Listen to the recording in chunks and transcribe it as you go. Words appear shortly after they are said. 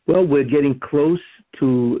Well, we're getting close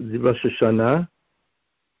to the Rosh Hashanah,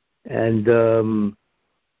 and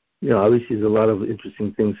obviously there's a lot of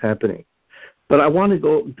interesting things happening. But I want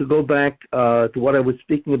to go back to what I was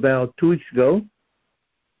speaking about 2 weeks ago,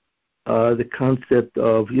 the concept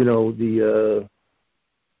of the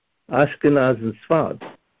Ashkenaz and Sfard,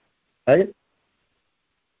 right?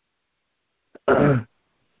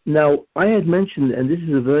 Now, I had mentioned, and this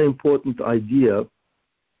is a very important idea,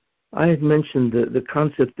 I had mentioned the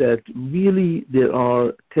concept that really there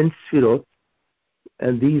are 10 Sfirot,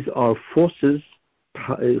 and these are forces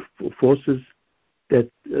that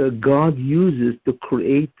God uses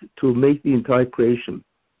to make the entire creation.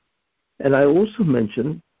 And I also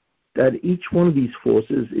mentioned that each one of these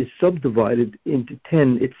forces is subdivided into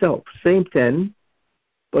 10 itself. Same 10,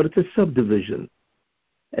 but it's a subdivision.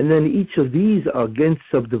 And then each of these are again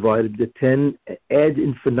subdivided to 10 ad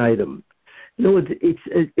infinitum.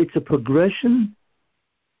 It's a progression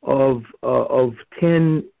of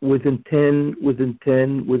 10 within 10 within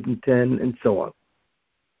 10 within 10 and so on.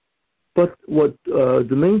 But what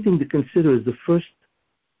the main thing to consider is the first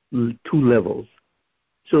 2 levels.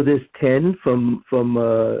 So there's 10 from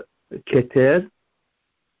Keter,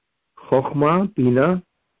 Chochmah, Bina,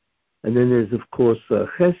 and then there's of course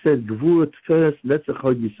Chesed, Gvura, Tiferes, Netzach,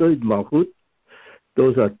 Hod Yesod, Malchut.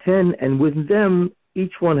 Those are 10, and within them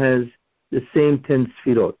each one has the same 10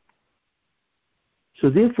 Sfirot. So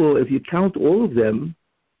therefore, if you count all of them,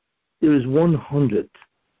 there is 100.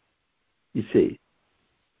 You see,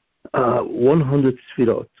 100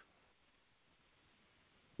 Sfirot.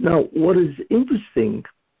 Now, what is interesting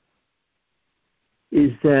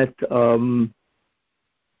is that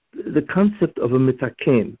the concept of a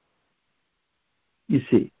mitaken, you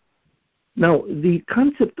see. Now, the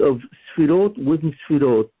concept of Sfirot within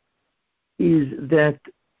Sfirot is that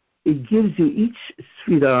it gives you each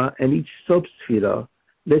Sfira and each sub-Sfira,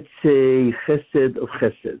 let's say Chesed of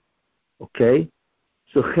Chesed, okay?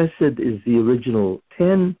 So Chesed is the original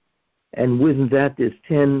 10, and within that there's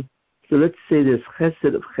 10. So let's say there's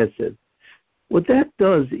Chesed of Chesed. What that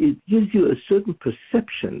does, it gives you a certain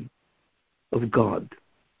perception of God,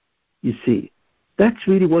 you see. That's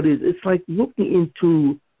really what it is. It's like looking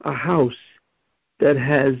into a house that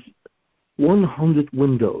has 100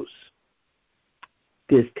 windows.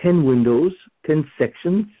 There's 10 windows, 10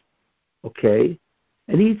 sections, okay?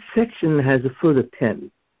 And each section has a further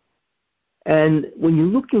 10. And when you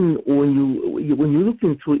look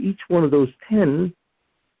into each one of those 10,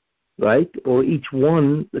 right, or each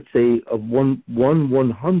one, let's say of one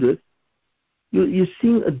 100th, you're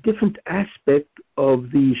seeing a different aspect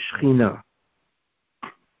of the Shekhinah.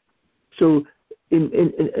 So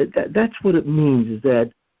that's what it means, is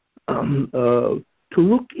that to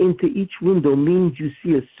look into each window means you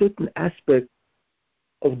see a certain aspect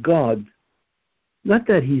of God. Not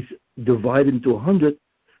that he's divided into 100,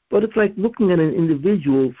 but it's like looking at an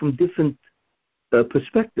individual from different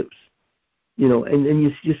perspectives, and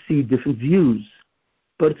you just see different views,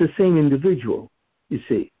 but it's the same individual, you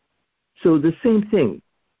see. So the same thing,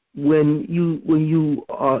 when you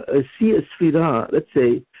see a Sfirah, let's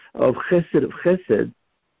say, of Chesed,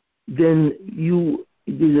 then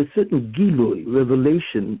there's a certain Gilui,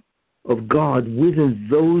 revelation of God within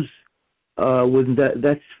those, within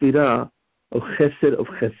that Sfirah of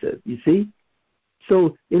Chesed, you see?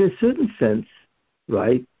 So in a certain sense,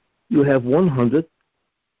 right, you have 100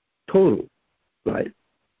 total, right?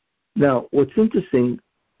 Now, what's interesting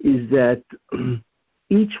is that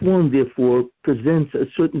each one, therefore, presents a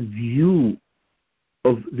certain view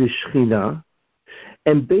of the Shekhinah,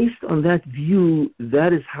 and based on that view,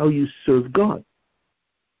 that is how you serve God,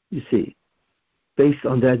 you see, based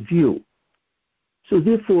on that view. So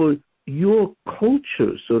therefore, your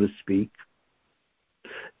culture, so to speak,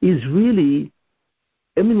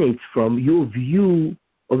 emanates from your view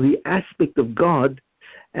of the aspect of God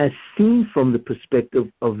as seen from the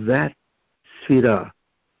perspective of that Sfirah,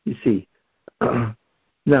 you see.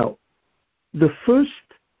 Now, the first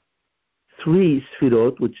 3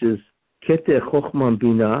 Sfirot, which is Keter, Chochmah,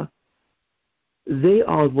 Bina, they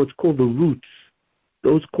are what's called the roots.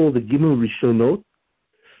 Those called the Gimel Rishonot,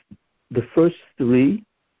 the first 3.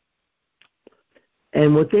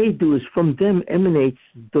 And what they do is from them emanates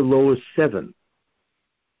the lower 7,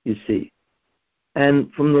 you see.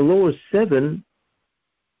 And from the lower 7,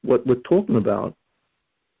 what we're talking about,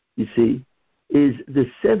 you see, is the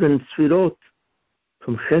 7 Sfirot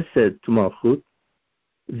from Chesed to Malchut.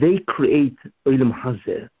 They create Olam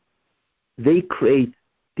Hazeh. They create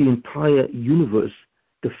the entire universe,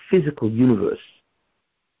 the physical universe,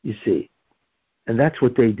 you see. And that's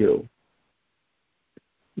what they do.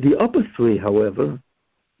 The upper 3, however,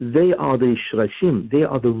 they are the Shrashim, they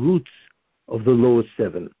are the roots of the lower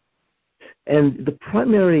seven. And the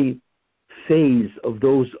primary phase of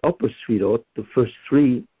those upper Sfirot, the first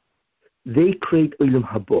three, they create Olam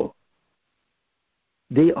Haba.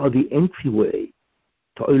 They are the entryway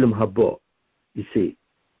to Olam Haba, you see.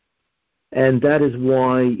 And that is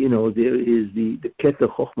why, there is the Keter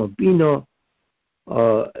Chochma Bina,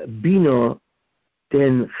 Bina,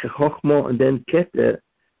 then Chochma, and then Keter.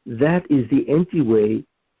 That is the entryway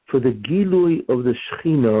for the Gilui of the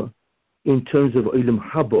Shechina in terms of Olam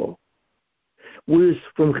Haba. Whereas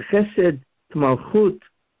from Chesed to Malchut,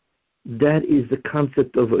 that is the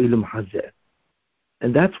concept of Olam Hazeh.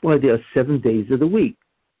 And that's why there are 7 days of the week,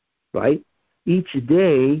 right? Each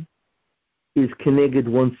day is connected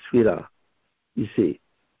one Sfirah, you see.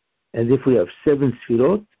 And if we have 7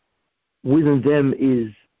 Sfirot, within them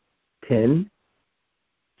is 10.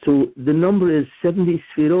 So the number is 70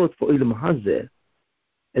 Sfirot for Olam Hazeh,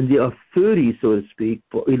 and there are 30, so to speak,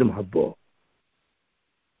 for Olam Haba.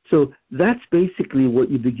 So that's basically what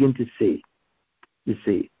you begin to see, you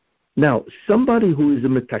see. Now, somebody who is a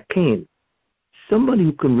metaken, somebody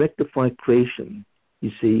who can rectify creation,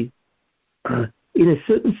 you see, in a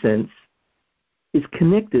certain sense, is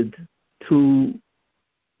connected to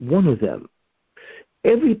one of them.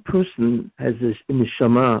 Every person has this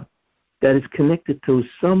neshama that is connected to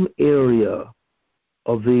some area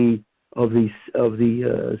of the 70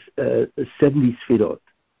 Sfirot.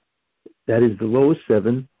 That is the lowest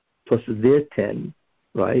 7 plus their 10,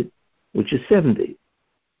 right, which is 70.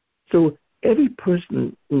 So every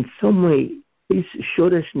person, in some way, his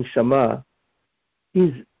Shoresh Neshama,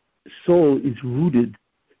 his soul is rooted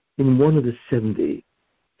in one of the 70.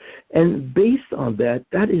 And based on that,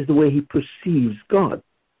 that is the way he perceives God.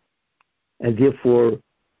 And therefore,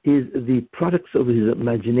 the products of his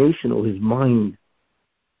imagination or his mind,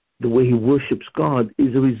 the way he worships God,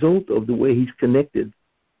 is a result of the way he's connected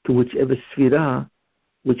to whichever Sfirah,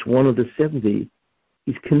 which one of the 70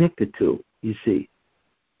 he's connected to, you see.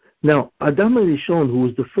 Now, Adam HaRishon, who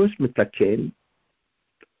was the first Metaken,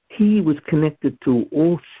 he was connected to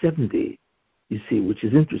all 70, you see, which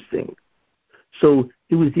is interesting. So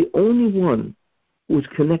he was the only one who was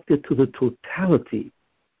connected to the totality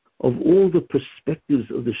of all the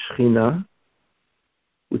perspectives of the Shekhinah,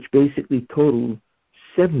 which basically total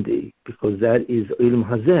 70, because that is Olam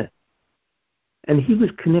Hazeh. And he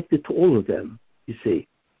was connected to all of them, you see.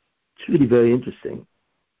 It's really very interesting.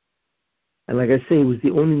 And like I say, he was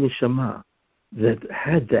the only neshama that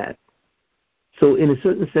had that. So in a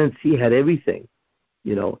certain sense, he had everything,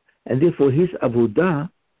 and therefore his avodah,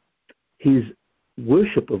 his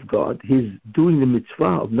worship of God, his doing the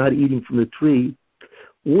mitzvah of not eating from the tree,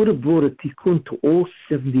 would have brought a tikkun to all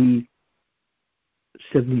 70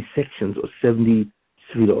 sections or 70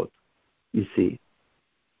 sfirot, you see.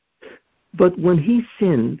 But when he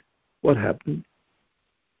sinned, what happened?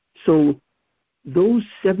 So those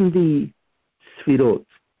 70 sfirot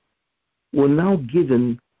were now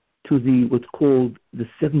given to what's called the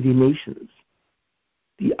 70 nations,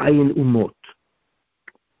 the Ayin Umot.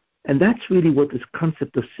 And that's really what this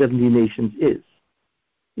concept of 70 nations is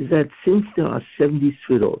that since there are 70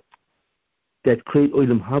 sfirot that create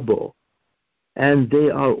Olam Haba, and they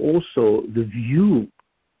are also the view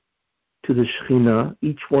to the Shekhinah,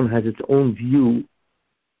 each one has its own view,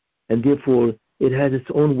 and therefore it has its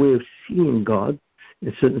own way of seeing God, in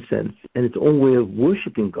a certain sense, and its own way of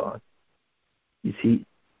worshiping God, you see.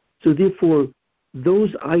 So therefore,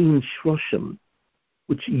 those Ayin Shroshim,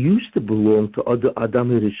 which used to belong to Adam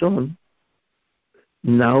HaRishon,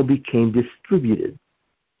 now became distributed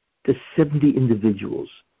to 70 individuals,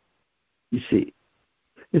 you see.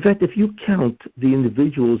 In fact, if you count the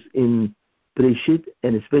individuals in Bereshit,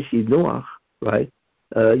 and especially Noach, right,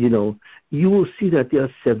 you will see that there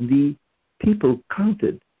are 70 people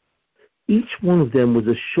counted. Each one of them was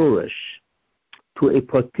a shoresh to a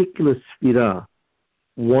particular sfirah,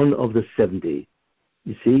 one of the 70,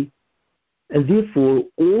 you see. And therefore,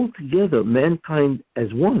 altogether, mankind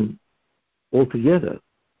as one, altogether,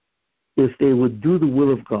 if they would do the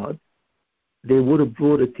will of God, they would have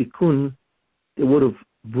brought a tikkun, they would have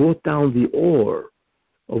brought down the ore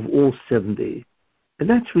of all 70. And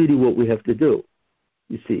that's really what we have to do,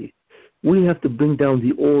 you see. We have to bring down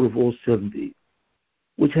the ore of all 70,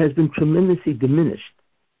 which has been tremendously diminished.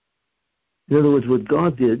 In other words, what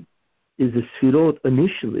God did is the Sfirot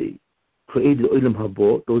initially created Olam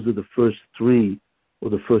Haba, those are the first 3 or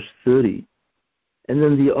the first 30. And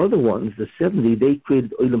then the other ones, the 70, they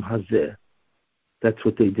created Olam Hazeh. That's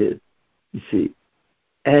what they did, you see.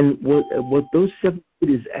 And what those 70 did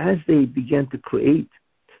is, as they began to create,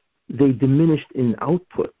 they diminished in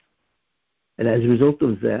output. And as a result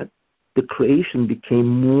of that, the creation became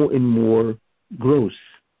more and more gross,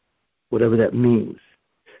 whatever that means.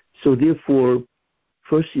 So therefore,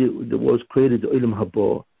 first there was created the Olam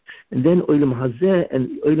Haba, and then Olam Hazeh,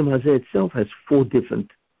 and Olam Hazeh itself has 4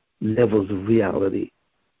 different levels of reality.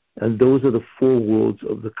 And those are the 4 worlds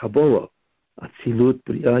of the Kabbalah: Atzilut,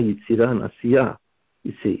 Bria, Yitzira, and Asiyah,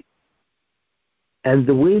 you see. And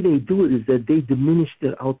the way they do it is that they diminish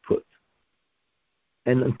their output.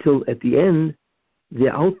 And until at the end, the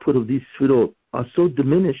output of these Sfirot are so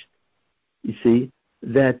diminished, you see,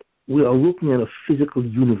 that we are looking at a physical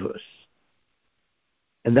universe.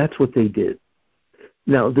 And that's what they did.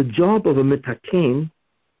 Now, the job of a Metaken,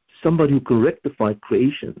 somebody who can rectify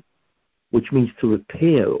creation, which means to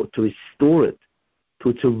repair or to restore it to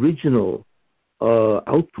its original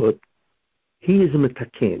output, he is a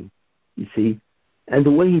Metaken, you see. And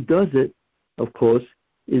the way he does it, of course,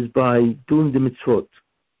 is by doing the mitzvot.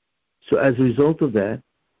 So as a result of that,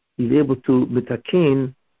 he's able to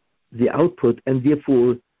Metaken the output, and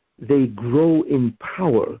therefore they grow in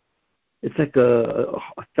power. It's like a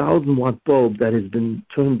 1,000-watt bulb that has been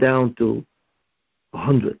turned down to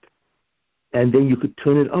 100, and then you could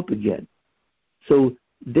turn it up again. So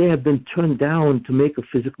they have been turned down to make a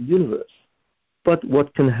physical universe. But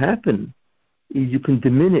what can happen is you can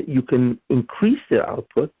diminish, you can increase their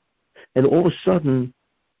output, and all of a sudden,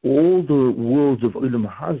 all the worlds of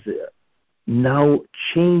Olam Hazeh now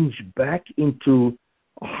change back into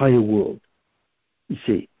a higher world. You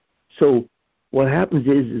see. So what happens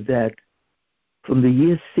is that from the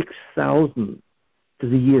year 6,000 to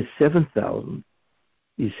the year 7,000,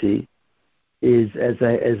 you see, is, as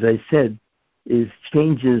I said, is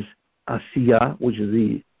changes Asiyah, which is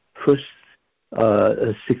the first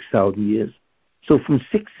 6,000 years. So from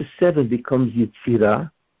 6 to 7 becomes Yetzirah.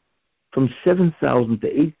 From 7,000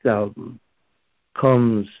 to 8,000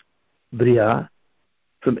 comes Bria.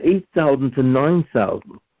 From 8,000 to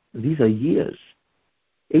 9,000, these are years.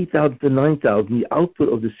 8,000 to 9,000, the output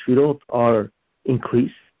of the Sfirot are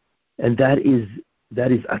increased, and that is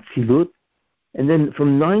Atzilut. And then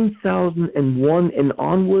from 9,001 and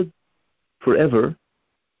onward, forever,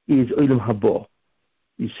 is Olam Haba,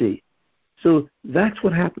 you see. So that's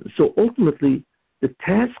what happens. So ultimately, the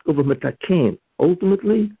task of a Metaken,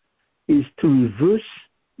 ultimately, is to reverse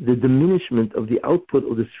the diminishment of the output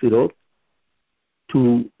of the Sfirot,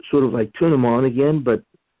 to sort of like turn them on again, but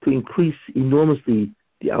to increase enormously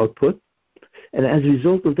the output. And as a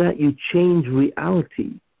result of that, you change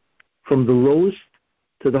reality from the lowest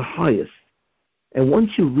to the highest. And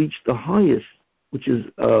once you reach the highest, which is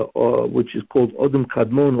called Adam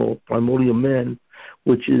Kadmon, or primordial man,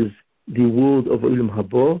 which is the world of Olam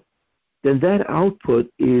Haba, then that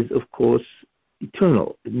output is, of course,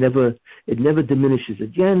 eternal. It never diminishes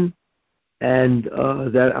again, and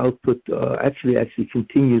that output actually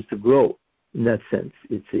continues to grow in that sense,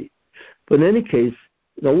 you see. But in any case,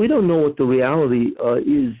 we don't know what the reality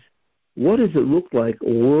is. What does it look like,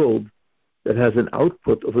 a world that has an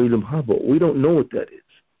output of Olam Haba? We don't know what that is.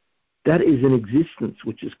 That is an existence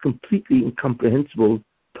which is completely incomprehensible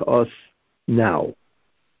to us now.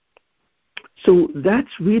 So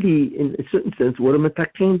that's really, in a certain sense, what a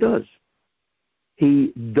Metaken does.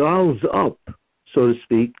 He dials up, so to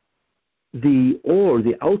speak, the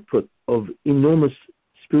output of enormous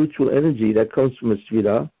spiritual energy that comes from a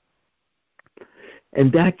Sfirah,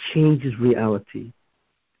 and that changes reality.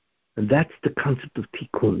 And that's the concept of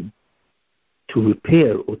Tikkun, to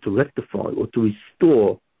repair or to rectify or to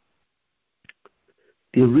restore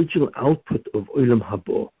the original output of Olam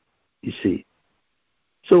Haba, you see.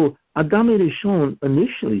 So Adam Rishon,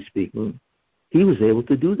 initially speaking, he was able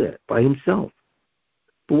to do that by himself.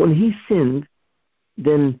 But when he sinned,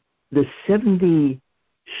 then the 70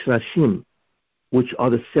 Shrashim, which are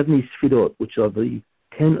the 70 Sfirot, which are the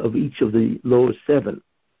 10 of each of the lower 7,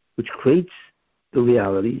 which creates the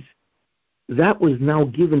realities, that was now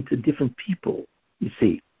given to different people, you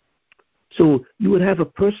see. So you would have a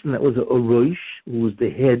person that was a Rosh, who was the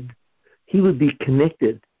head. He would be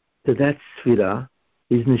connected to that Sfirah,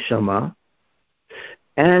 his Neshama,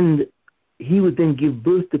 and he would then give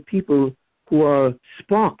birth to people who are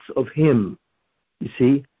sparks of him, you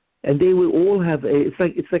see. And they will all have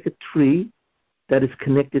it's like a tree that is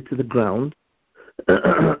connected to the ground,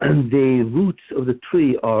 and the roots of the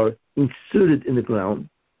tree are inserted in the ground,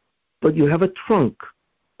 but you have a trunk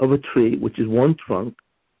of a tree, which is one trunk,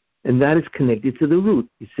 and that is connected to the root,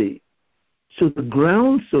 you see. So the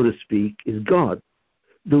ground, so to speak, is God.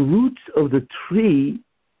 The roots of the tree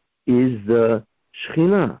is the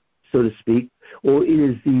Shekhinah, so to speak, or it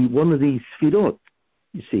is one of the Sfirot,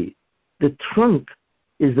 you see. The trunk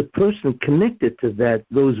is the person connected to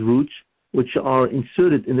those roots, which are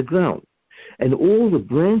inserted in the ground. And all the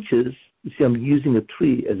branches, you see, I'm using a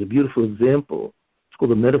tree as a beautiful example. It's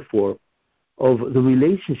called a metaphor of the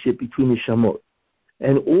relationship between the Neshamot.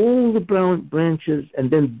 And all the brown branches, and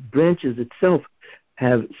then branches itself,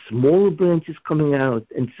 have smaller branches coming out,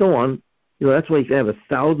 and so on. That's why you can have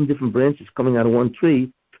 1,000 different branches coming out of one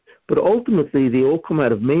tree. But ultimately, they all come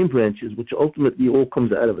out of main branches, which ultimately all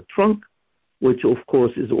comes out of a trunk, which, of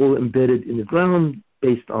course, is all embedded in the ground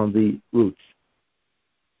based on the roots.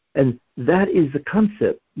 And that is the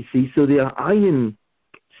concept, you see. So there are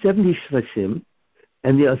 70 Shlashim,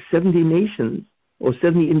 and there are 70 nations, or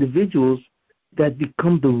 70 individuals that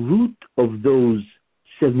become the root of those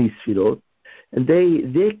 70 Sfirot, and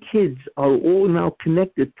their kids are all now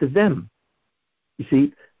connected to them. You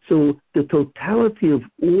see, so the totality of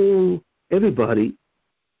everybody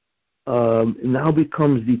now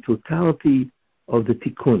becomes the totality of the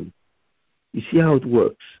Tikkun. You see how it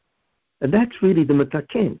works. And that's really the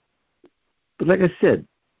Metaken. But like I said,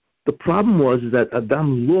 the problem was that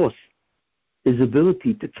Adam lost his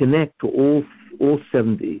ability to connect to all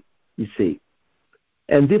 70, you see.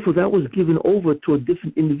 And therefore that was given over to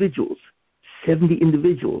different individuals, 70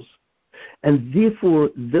 individuals. And therefore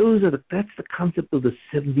that's the concept of the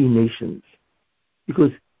 70 nations.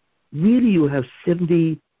 Because really you have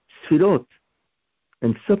 70 Sfirot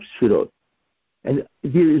and sub-Sfirot. And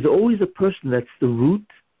there is always a person that's the root,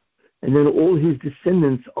 and then all his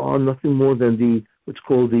descendants are nothing more than what's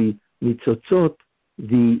called the Nitzotzot,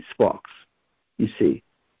 the sparks, you see.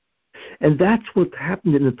 And that's what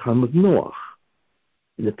happened in the time of Noah.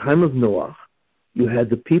 In the time of Noah, you had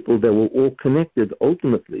the people that were all connected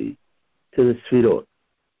ultimately to the Sfirot.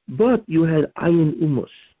 But you had Ayin Umus,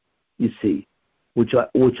 you see, which are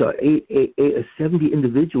 70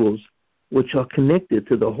 individuals which are connected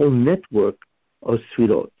to the whole network of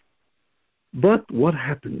Sfirot. But what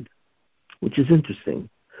happened, which is interesting,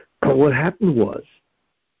 what happened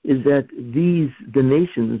is that the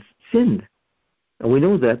nations sinned. And we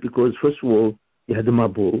know that because, first of all, you had the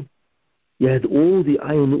Mabul, you had all the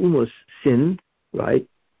Ayin Umus sinned, right?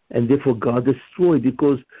 And therefore God destroyed,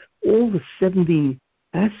 because all the 70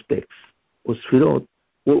 aspects of Sfirot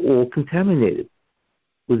were all contaminated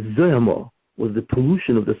with Zoyama, with the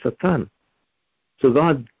pollution of the Satan. So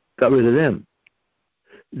God got rid of them.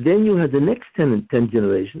 Then you had the next 10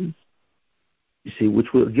 generations, you see,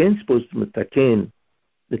 which were again supposed to metaken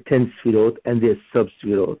the 10 Sfirot and their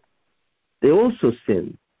sub-Sfirot. They also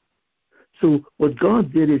sinned. So what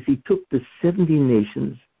God did is he took the 70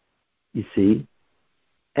 nations, you see,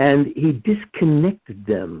 and he disconnected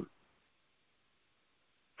them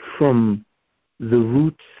from the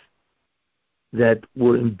roots that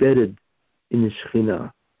were embedded in the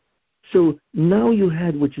Shekhinah. So now you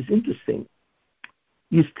had, which is interesting,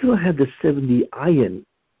 you still had the 70 ayin.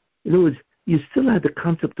 In other words, you still had the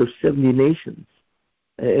concept of 70 nations,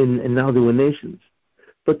 and now there were nations,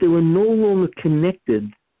 but they were no longer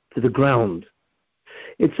connected to the ground.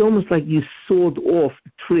 It's almost like you sawed off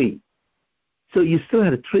the tree. So you still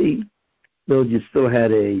had a tree, you still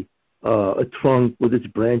had a trunk with its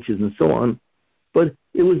branches and so on, but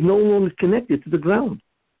it was no longer connected to the ground.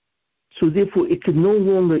 So therefore it could no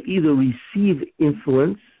longer either receive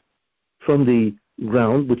influence from the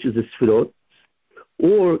ground, which is the Sfirot,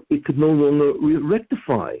 or it could no longer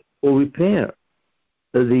rectify or repair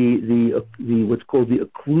the what's called the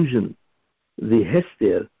occlusion, the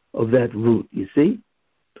hester of that root, you see?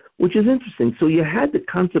 Which is interesting. So you had the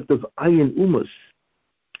concept of Ayin Umus,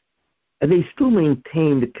 and they still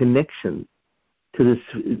maintained the connection to this.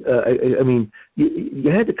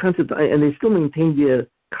 You had the concept, and they still maintained their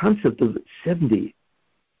concept of 70,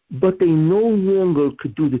 but they no longer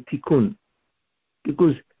could do the Tikkun,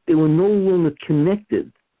 because they were no longer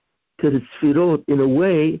connected to the Sfirot in a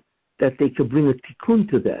way that they could bring a Tikkun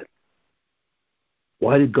to that.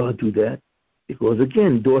 Why did God do that? Because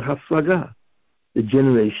again, Dor HaFlaga, the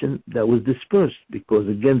generation that was dispersed, because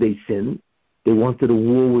again they sinned, they wanted a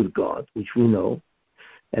war with God, which we know,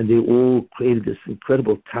 and they all created this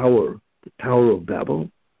incredible tower, the Tower of Babel,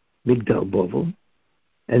 Migdal Bavel,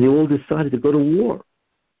 and they all decided to go to war.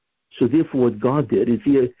 So therefore what God did is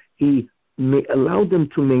he allowed them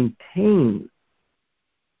to maintain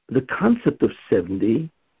the concept of 70,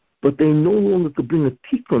 but they no longer could bring a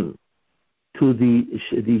tikkun to the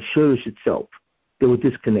shirish itself. They were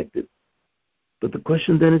disconnected. But the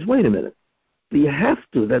question then is, wait a minute. You have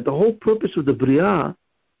to, that the whole purpose of the Bria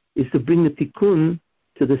is to bring the tikkun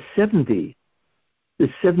to the 70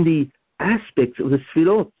 aspects of the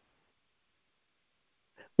Sfirot,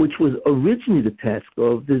 which was originally the task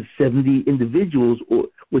of the 70 individuals,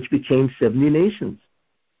 which became 70 nations,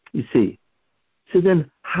 you see. So then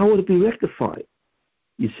how would it be rectified?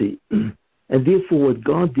 You see. And therefore what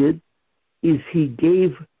God did is he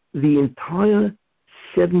gave the entire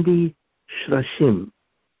 70 Shrashim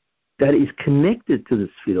that is connected to the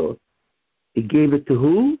Sfirot. He gave it to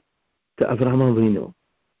who? To Avraham Avinu.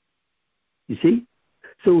 You see?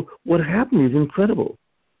 So what happened is incredible.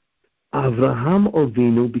 Avraham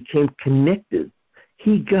Avinu became connected.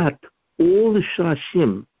 He got all the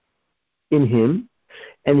Shrashim in him,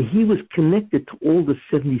 and he was connected to all the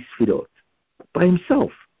 70 Sfirot by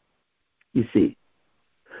himself. You see?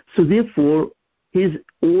 So therefore,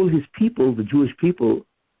 all his people, the Jewish people,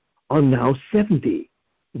 are now 70.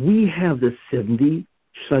 We have the 70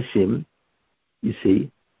 Shrashim, you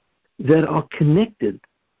see, that are connected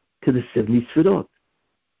to the 70 Sfirot.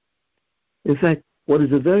 In fact, what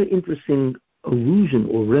is a very interesting allusion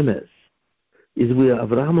or remez is where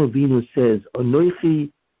Avraham Avinu says,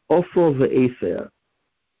 Anoichi Ofor ve'efer.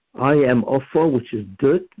 I am Ofor, which is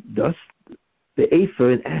dirt, dust,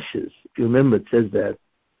 ve'efer, and ashes. If you remember, it says that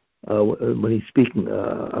when he's speaking,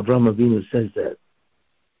 Avraham Avinu says that.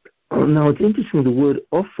 Now, it's interesting, the word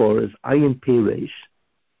Ofor is Ayin Peresh,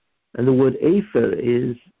 and the word Efer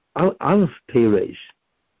is Aleph Peresh,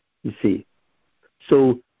 you see.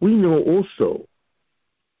 So we know also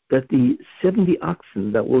that the 70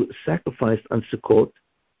 oxen that were sacrificed on Sukkot,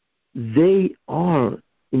 they are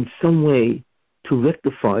in some way to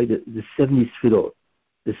rectify the 70 Sfirot,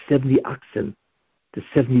 the 70 oxen, the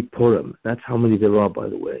 70 Purim. That's how many there are, by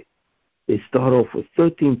the way. They start off with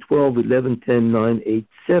 13, 12, 11, 10, 9, 8,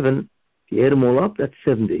 7. If you add them all up, that's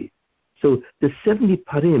 70. So the 70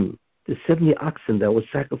 Purim, the 70 oxen that were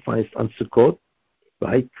sacrificed on Sukkot,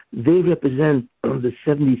 right, they represent the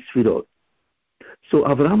 70 Sfirot. So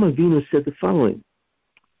Avraham Avinu said the following: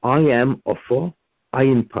 I am Ofor,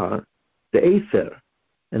 Ayin Par, the Efer,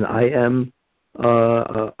 and I am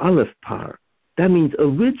Aleph Par. That means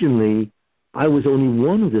originally I was only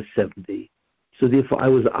one of the 70. So therefore I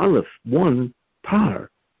was Aleph, one Par.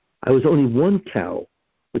 I was only one cow,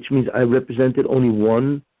 which means I represented only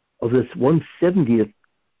one of this 1/70th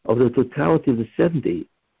of the totality of the 70.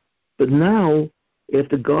 But now,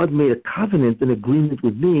 after God made a covenant, an agreement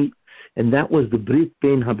with me, and that was the Brit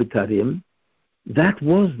Ben Habitarim, that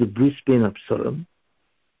was the Brit Ben Absarim,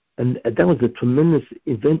 and that was a tremendous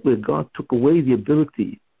event where God took away the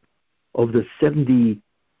ability of the 70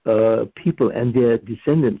 people and their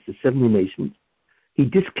descendants, the 70 nations. He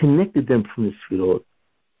disconnected them from the Sfirot,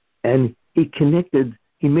 and he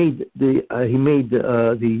made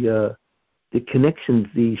the connections,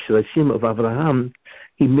 the Shrashim of Avraham.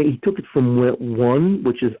 He took it from one,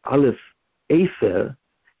 which is Aleph Efer,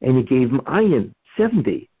 and he gave him Ayin,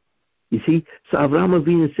 70. You see, so Avraham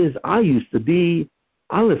Avinu says, I used to be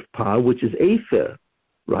Aleph Par, which is Efer,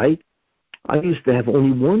 right? I used to have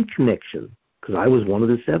only one connection, because I was one of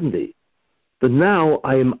the 70. But now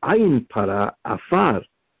I am Ayin Para Afar.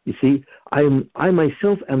 You see, I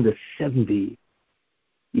myself am the 70.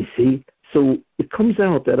 You see, so it comes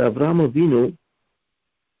out that Avraham Avinu,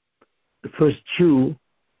 the first Jew,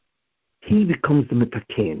 he becomes the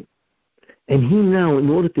Metaken. And he now, in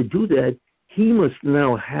order to do that, he must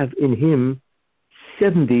now have in him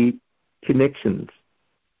 70 connections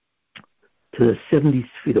to the 70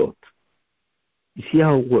 Sfirot. You see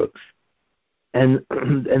how it works? And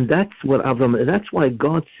that's what Avraham, and that's why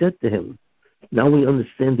God said to him, now we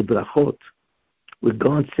understand the brachot, where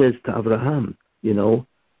God says to Avraham, you know,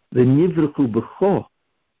 v'nivrechu b'cho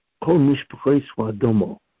kol mishpachos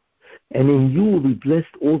v'adomo, and in you will be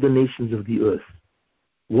blessed all the nations of the earth.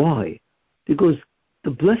 Why? Because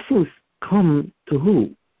the blessings come to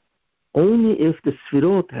who? Only if the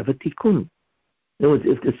Sfirot have a tikkun. In other words,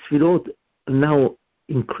 if the Sfirot now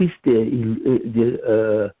increase their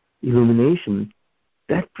illumination,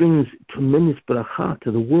 that brings tremendous bracha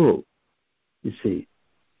to the world, you see.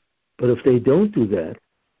 But if they don't do that,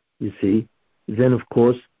 you see, then of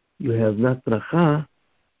course you have not bracha,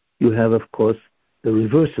 you have of course the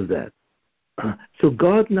reverse of that. So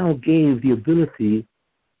God now gave the ability,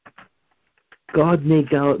 God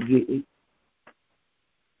now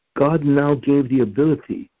gave the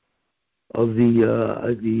ability of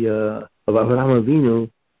of Avraham Avinu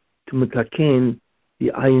to metaken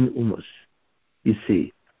the Ayin Umus, you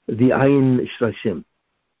see, the Ayin Shrashim.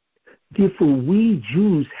 Therefore, we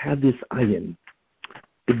Jews have this Ayin.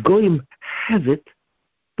 The Goyim have it,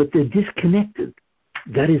 but they're disconnected.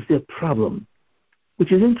 That is their problem,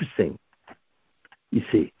 which is interesting, you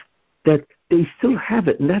see, that they still have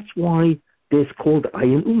it, and that's why it's called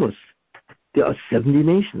Ayin Umus. There are 70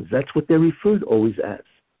 nations. That's what they're referred always as,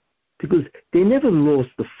 because they never lost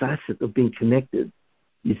the facet of being connected,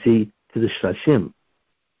 you see, to the Shrashim.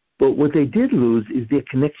 But what they did lose is their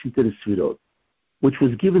connection to the Sfirot, which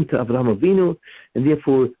was given to Avraham Avinu, and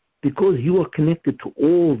therefore, because you are connected to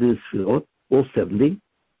all the Sfirot, all 70,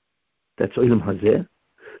 that's Olam Hazeh,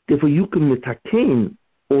 therefore you can metakein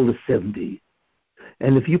all the 70.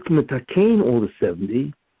 And if you can metakein all the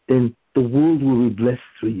 70, then the world will be blessed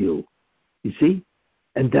through you. You see?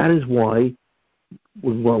 And that is why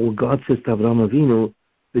when God says to Avraham Avinu,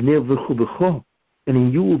 and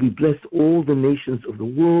in you will be blessed all the nations of the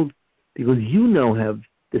world, because you now have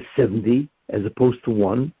the 70 as opposed to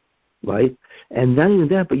 1, right? And not even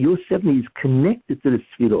that, but your 70 is connected to the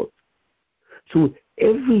Sfirot. So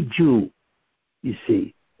every Jew, you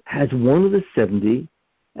see, has one of the 70,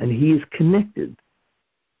 and he is connected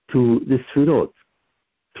to the Sfirot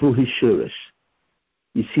through his Shirish.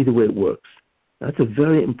 You see the way it works. That's a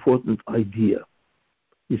very important idea,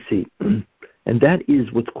 you see. And that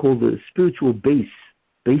is what's called the spiritual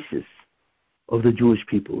basis of the Jewish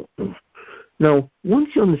people. Now, once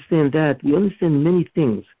you understand that, we understand many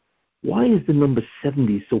things. Why is the number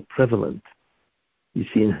 70 so prevalent, you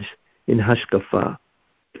see, in Hashkafa?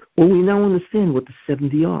 Well, we now understand what the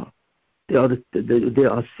 70 are. There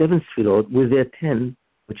are 7 Sfirot, with their 10,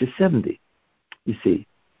 which is 70, you see.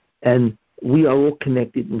 And we are all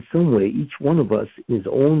connected in some way. Each one of us, in his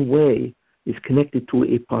own way, is connected to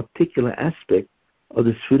a particular aspect of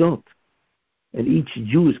the Sfirot. And each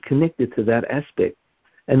Jew is connected to that aspect.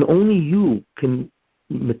 And only you can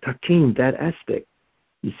metakein that aspect,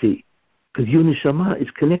 you see. Because your neshama is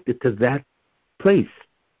connected to that place.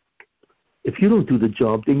 If you don't do the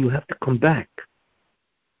job, then you have to come back.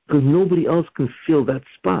 Because nobody else can fill that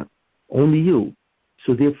spot. Only you.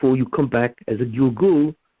 So therefore you come back as a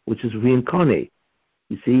Gilgul, which is reincarnate.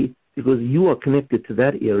 You see? Because you are connected to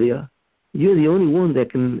that area. You're the only one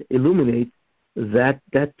that can illuminate that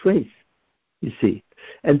place, you see.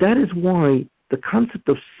 And that is why the concept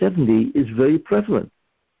of 70 is very prevalent.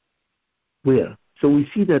 Where? So we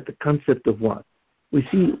see that the concept of what? We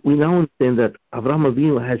now understand that Avraham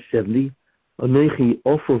Avinu has 70,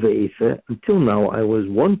 until now I was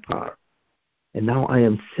 1 par, and now I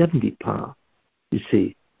am 70 par, you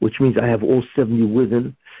see, which means I have all 70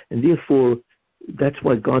 within, and therefore that's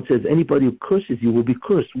why God says anybody who curses you will be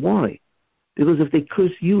cursed. Why? Because if they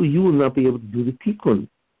curse you, you will not be able to do the tikkun.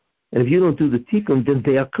 And if you don't do the tikkun, then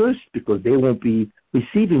they are cursed because they won't be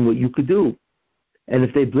receiving what you could do. And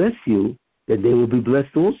if they bless you, then they will be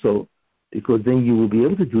blessed also, because then you will be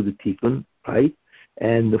able to do the tikkun, right?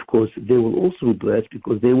 And of course, they will also be blessed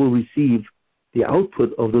because they will receive the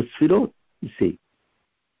output of the sfirot, you see.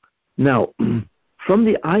 Now, from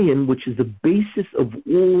the ayin, which is the basis of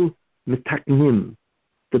all metaknim,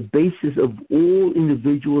 the basis of all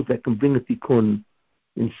individuals that can bring a tikkun,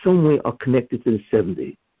 in some way are connected to the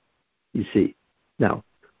 70, you see. Now,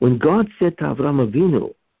 when God said to Avraham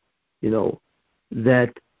Avinu,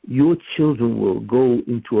 that your children will go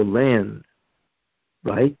into a land,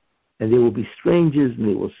 right, and they will be strangers and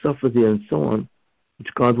they will suffer there and so on,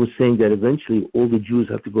 which God was saying that eventually all the Jews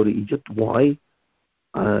have to go to Egypt. Why?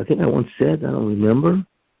 I think I once said, I don't remember,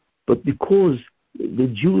 but because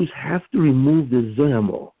the Jews have to remove the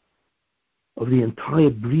zoyamo of the entire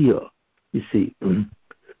bria, you see.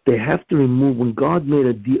 They have to remove, when God made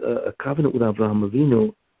a covenant with Avraham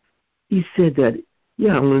Avinu, he said that,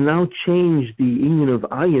 I'm going to now change the union of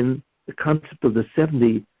ayin, the concept of the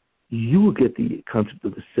 70, you will get the concept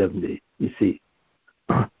of the 70, you see.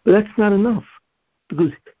 But that's not enough,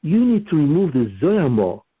 because you need to remove the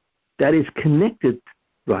zoyamo that is connected,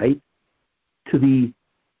 right, to the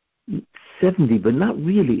 70, but not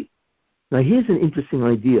really. Now here's an interesting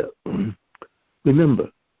idea. Remember,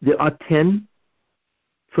 there are 10.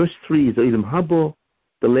 First 3 is Olam Habo,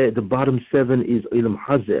 the bottom 7 is Olam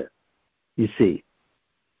Hazeh, you see.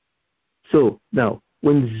 So now,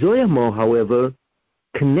 when Zoyamo, however,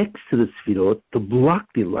 connects to the Sfirot to block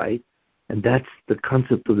the light, and that's the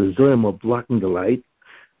concept of the Zoyamo blocking the light,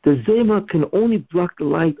 the Zoyamo can only block the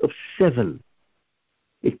light of 7.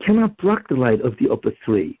 It cannot block the light of the upper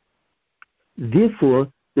 3. Therefore,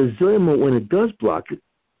 the Zoyamo, when it does block it,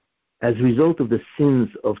 as a result of the sins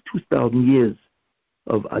of 2,000 years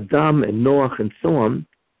of Adam and Noach and so on,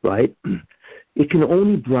 right, it can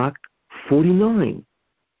only block 49.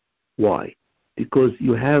 Why? Because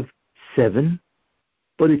you have 7,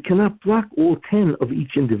 but it cannot block all 10 of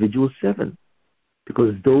each individual 7,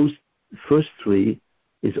 because those first 3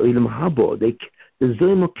 is Olam Habo. The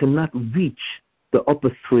Zoyamo cannot reach the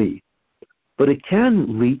upper 3, but it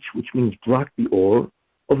can reach, which means block the ore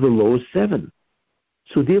of the lower 7.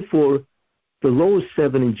 So therefore, the lower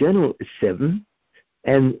 7 in general is 7,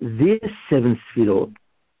 and their 7 sfirot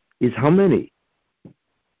is how many?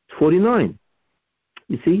 49.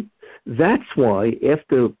 You see? That's why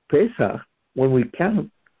after Pesach, when we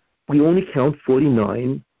count, we only count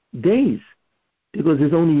 49 days, because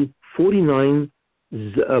there's only 49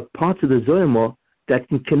 parts of the Zoyama that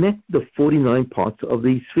can connect the 49 parts of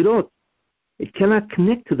the Sfirot. It cannot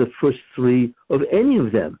connect to the first three of any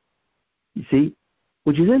of them, you see,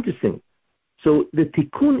 which is interesting. So the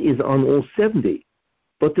Tikkun is on all 70,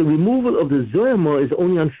 but the removal of the Zoyama is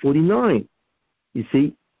only on 49, you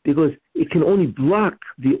see, because it can only block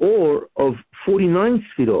the ore of 49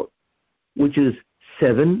 Sfirot, which is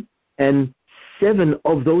 7, and 7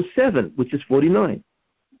 of those 7, which is 49.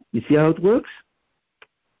 You see how it works?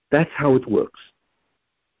 That's how it works.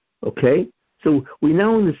 Okay? So we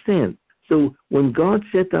now understand. So when God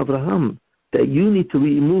said to Abraham that you need to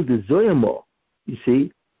remove the Zoyama, you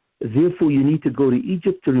see, therefore you need to go to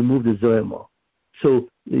Egypt to remove the Zoyama. So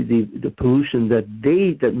the pollution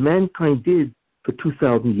that mankind did for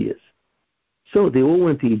 2,000 years. So they all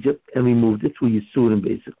went to Egypt and removed it through Yisurim,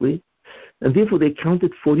 basically. And therefore they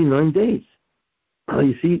counted 49 days.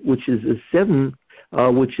 You see, which is a 7,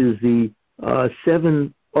 which is the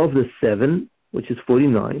 7 of the 7, which is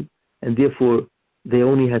 49. And therefore they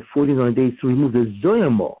only had 49 days to remove the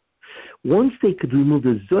Zoyama. Once they could remove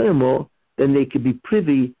the Zoyama, then they could be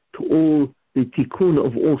privy to all the Tikkun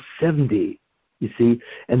of all 70. You see,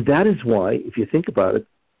 and that is why, if you think about it,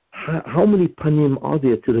 how many panim are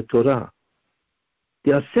there to the Torah?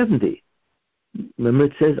 There are 70. Remember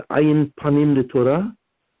it says, Ayin panim the Torah?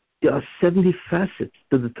 There are 70 facets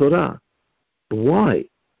to the Torah. Why?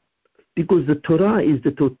 Because the Torah is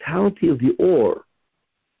the totality of the ore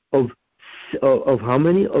of how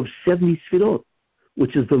many? Of 70 Sfirot,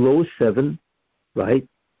 which is the lowest 7, right?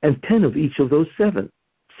 And 10 of each of those 7.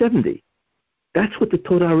 70. That's what the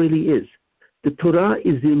Torah really is. The Torah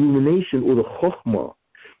is the illumination, or the chokhmah,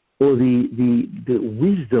 or the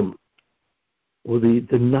wisdom, or the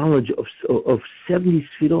knowledge of 70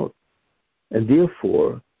 Sfirot. And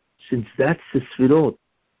therefore, since that's the Sfirot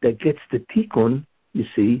that gets the Tikkun, you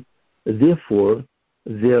see, therefore,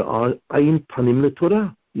 there are Ayin Panim the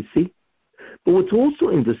Torah, you see. But what's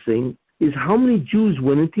also interesting is how many Jews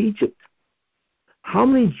went into Egypt. How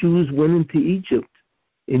many Jews went into Egypt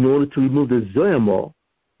in order to remove the Zoyama,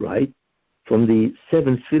 right, from the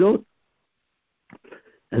 7 Sfirot?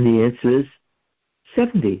 And the answer is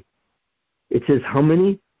 70. It says how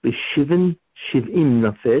many? Shivim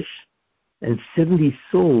nafesh, and 70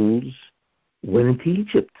 souls went into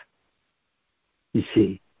Egypt. You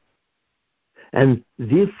see. And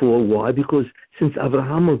therefore, why? Because since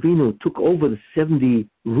Avraham Avinu took over the 70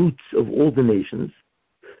 roots of all the nations,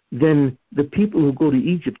 then the people who go to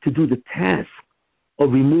Egypt to do the task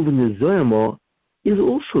of removing the Zoyama is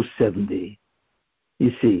also 70.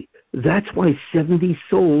 You see. That's why 70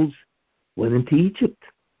 souls went into Egypt.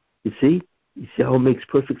 You see? You see how it makes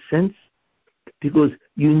perfect sense? Because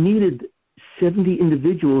you needed 70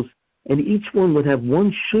 individuals, and each one would have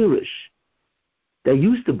one shurish that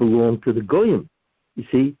used to belong to the Goyim, you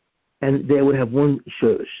see, and they would have one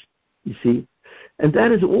shurish, you see. And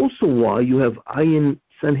that is also why you have Ayin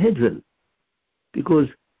Sanhedrin, because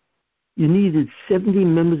you needed 70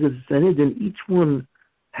 members of the Sanhedrin. Each one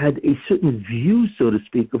had a certain view, so to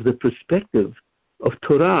speak, of the perspective of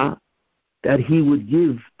Torah that he would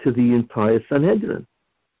give to the entire Sanhedrin.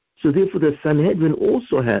 So therefore the Sanhedrin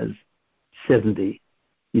also has 70,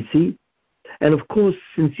 you see. And of course,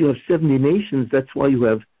 since you have 70 nations, that's why you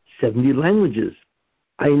have 70 languages.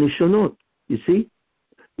 Ayin Lishonot, you see.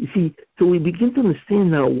 You see, so we begin to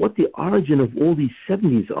understand now what the origin of all these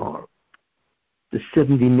 70s are. The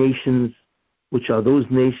 70 nations, which are those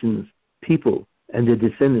nations, people, and their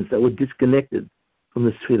descendants that were disconnected from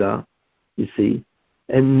the Sfirah, you see.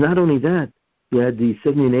 And not only that, you had the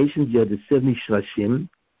 70 nations, you had the 70 Shrashim,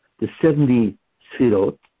 the 70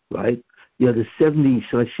 Sfirot, right? You had the 70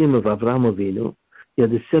 Shrashim of Avraham Avinu, you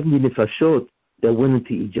had the 70 Nefashot that went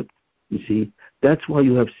into Egypt, you see. That's why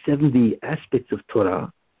you have 70 aspects of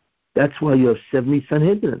Torah. That's why you have 70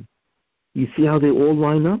 Sanhedrin. You see how they all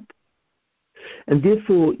line up? And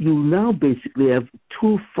therefore, you now basically have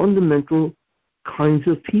two fundamental kinds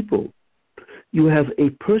of people. You have a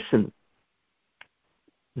person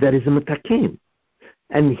that is a metaken,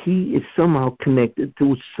 and he is somehow connected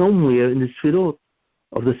to somewhere in the Sfirot,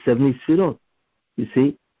 of the 70 Sfirot, you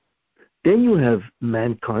see. Then you have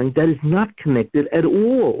mankind that is not connected at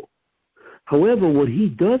all. However, what he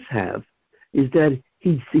does have is that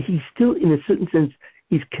he's still, in a certain sense,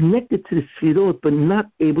 he's connected to the Sfirot, but not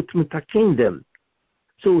able to metaken them.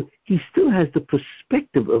 So he still has the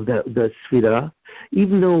perspective of the Sfirah,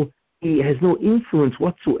 even though he has no influence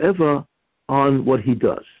whatsoever on what he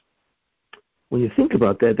does. When you think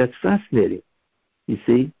about that, that's fascinating, you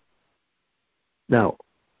see. Now,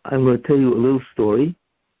 I'm going to tell you a little story,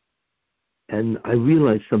 and I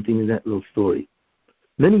realized something in that little story.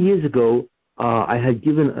 Many years ago, I had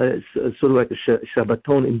given a sort of like a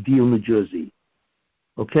Shabbaton in Deal, New Jersey.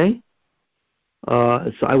 Okay?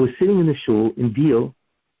 So I was sitting in the shul in Deal.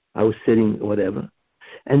 I was sitting, whatever.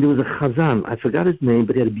 And there was a chazan. I forgot his name,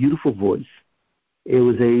 but he had a beautiful voice. It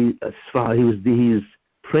was a Sfar. He was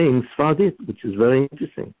praying Sfardit, which is very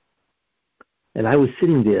interesting. And I was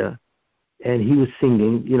sitting there, and he was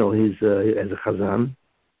singing, his as a chazan.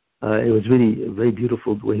 It was really very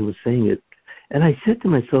beautiful the way he was saying it. And I said to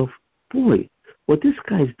myself, boy, what this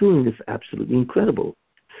guy's doing is absolutely incredible.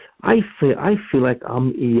 I feel like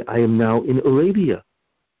I am now in Arabia.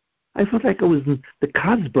 I felt like I was in the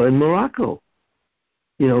Kasbah in Morocco.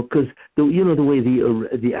 Because the way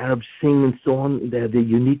the Arabs sing and so on, they have their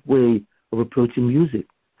unique way of approaching music.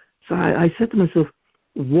 So I said to myself,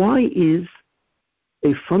 why is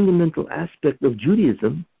a fundamental aspect of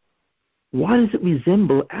Judaism, why does it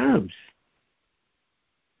resemble Arabs?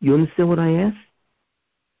 You understand what I asked?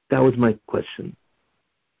 That was my question.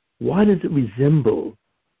 Why does it resemble?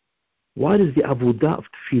 Why does the avodah of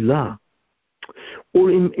tefillah,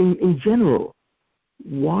 or in general,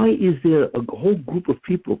 why is there a whole group of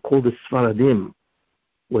people called the Sfaradim,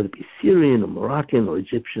 whether it be Syrian or Moroccan or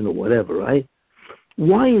Egyptian or whatever, right?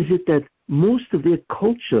 Why is it that most of their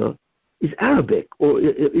culture is Arabic, or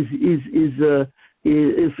it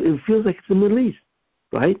feels like it's the Middle East,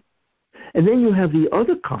 right? And then you have the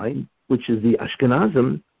other kind, which is the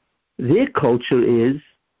Ashkenazim. Their culture is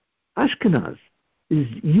Ashkenaz, is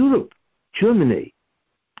Europe, Germany.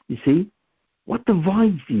 You see? What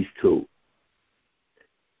divides these two?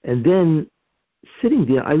 And then, sitting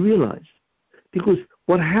there, I realized, because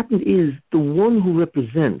what happened is the one who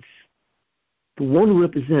represents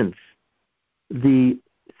the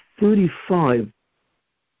 35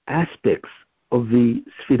 aspects of the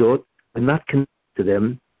Sfirot and not connected to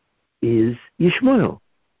them is Yishmael.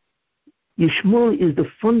 Yishmael is the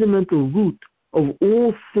fundamental root of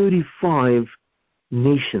all 35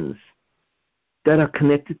 nations that are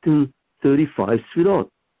connected to 35 Sfirot.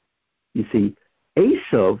 You see,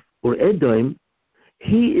 Esav, or Edom,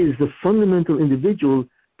 he is the fundamental individual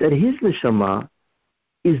that his neshama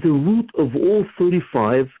is the root of all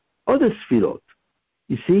 35 other Sfirot.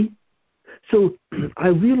 You see? So I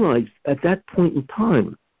realized at that point in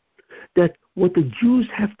time that what the Jews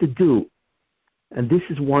have to do, and this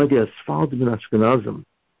is why they are Sfardim and Ashkenazim,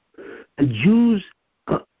 the Jews,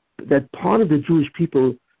 that part of the Jewish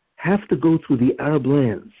people have to go through the Arab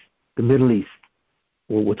lands, the Middle East,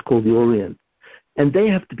 or what's called the Orient, and they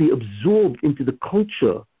have to be absorbed into the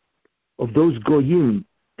culture of those Goyim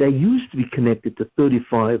that used to be connected to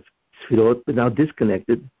 35 Sfirot, but now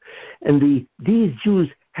disconnected. And these Jews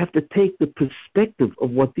have to take the perspective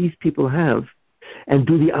of what these people have and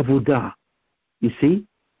do the avodah. You see?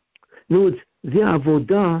 In other words, their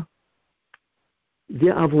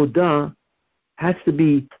avodah has to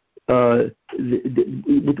be with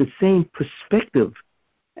the same perspective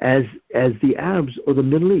as the Arabs or the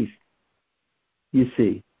Middle East. You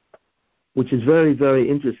see, which is very, very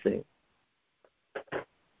interesting.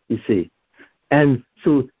 You see, and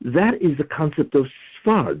so that is the concept of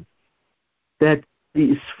Sfard, that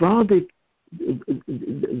the Sephardic,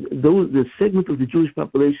 the segment of the Jewish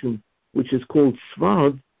population which is called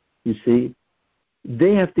Sfard, you see,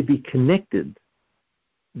 they have to be connected.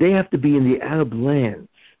 They have to be in the Arab lands.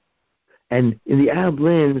 And in the Arab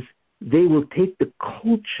lands, they will take the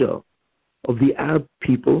culture of the Arab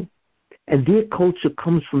people, and their culture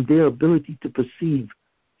comes from their ability to perceive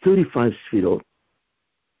 35 Sfirot.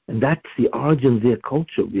 And that's the origin of their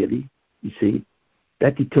culture, really, you see.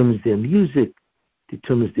 That determines their music,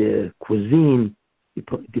 determines their cuisine.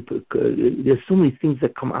 There's so many things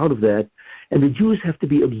that come out of that. And the Jews have to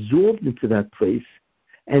be absorbed into that place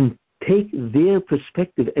and take their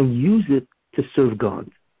perspective and use it to serve God.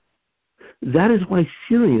 That is why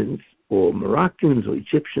Syrians or Moroccans or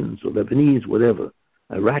Egyptians or Lebanese, whatever,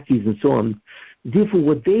 Iraqis and so on, therefore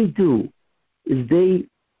what they do is they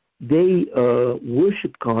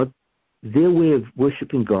worship God. Their way of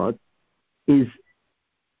worshiping God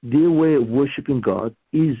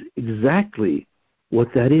is exactly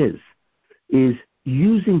what that is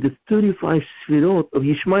using the 35 Sfirot of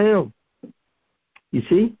Yishmael. You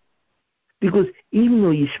see? Because even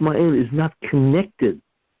though Yishmael is not connected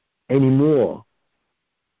anymore,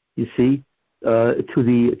 you see, to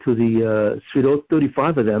the Sfirot,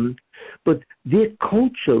 35 of them, but their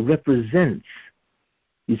culture represents,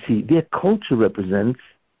 you see,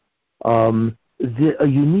 a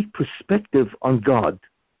unique perspective on God.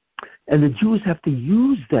 And the Jews have to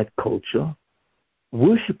use that culture,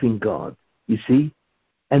 worshiping God, you see,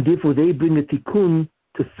 and therefore they bring a tikkun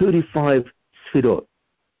to 35 sfirot.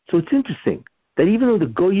 So it's interesting that even though the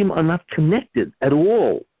goyim are not connected at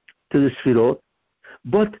all to the sfirot,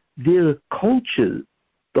 but their culture,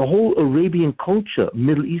 the whole Arabian culture,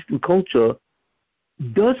 Middle Eastern culture,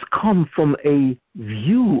 does come from a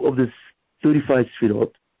view of this 35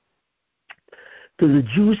 sfirot. So the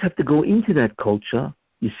Jews have to go into that culture,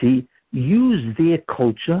 you see, use their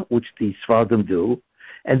culture, which the Sfardim do,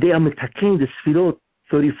 and they are metaking the sfirot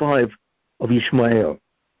 35 of Yishmael.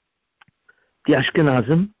 The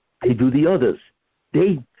Ashkenazim, they do the others.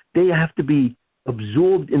 They have to be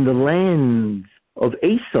absorbed in the lands of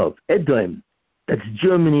Esav, Edom. That's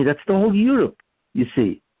Germany. That's the whole Europe, you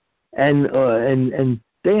see, and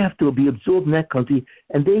they have to be absorbed in that country,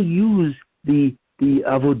 and they use the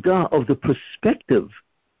avodah of the perspective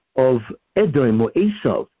of Edom or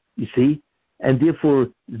Esav, you see, and therefore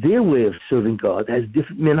their way of serving God has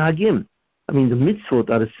different minhagim. I mean, the mitzvot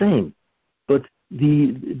are the same, but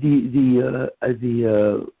the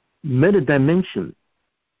meta dimension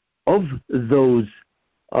of those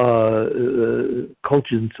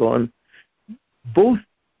cultures and so on, both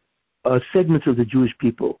segments of the Jewish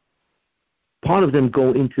people, part of them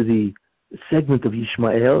go into the segment of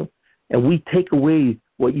Yishmael, and we take away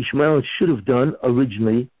what Yishmael should have done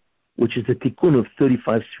originally, which is the tikkun of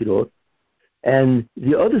 35 sfirot, and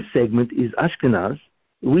the other segment is Ashkenaz.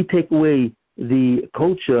 We take away the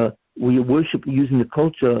culture, we worship using the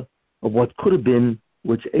culture of what could have been,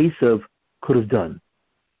 which Esav could have done.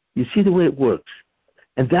 You see the way it works.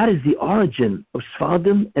 And that is the origin of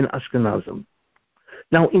Sfardim and Ashkenazim.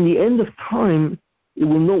 Now, in the end of time, it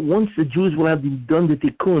will know once the Jews will have done the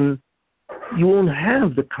tikkun, you won't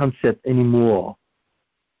have the concept anymore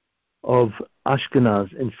of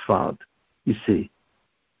Ashkenaz and Sfard, you see,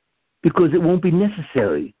 because it won't be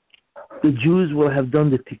necessary. The Jews will have done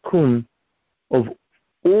the tikkun of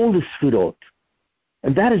all the Sfirot.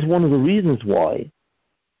 And that is one of the reasons why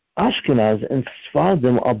Ashkenaz and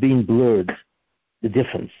Sfardim are being blurred, the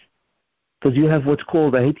difference. Because you have what's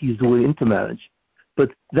called, I hate to use the word intermarriage,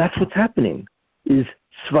 but that's what's happening, is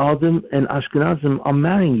Sfardim and Ashkenazim are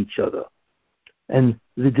marrying each other. And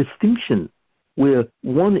the distinction where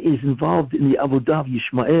one is involved in the avodah of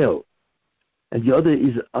Yishmael and the other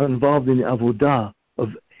is involved in the avodah of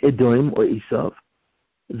Edom or Esav,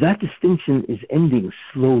 that distinction is ending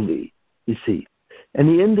slowly, you see. And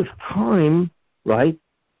the end of time, right,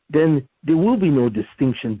 then there will be no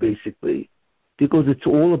distinction basically, because it's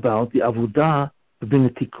all about the avodah to bring a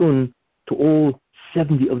tikkun to all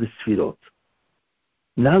 70 of the sfirot.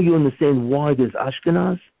 Now you understand why there's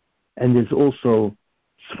Ashkenaz and there's also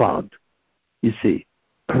Sfard, you see,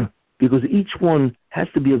 because each one has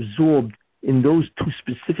to be absorbed in those two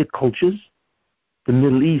specific cultures, the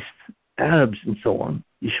Middle East, Arabs and so on,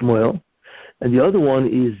 Ishmael, and the other one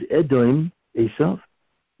is Edom, Esav.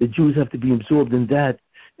 The Jews have to be absorbed in that,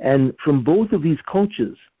 and from both of these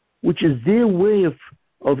cultures, which is their way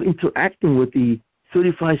of interacting with the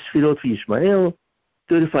 35 sfirot for Ishmael,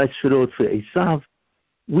 35 sfirot for Esav,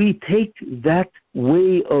 we take that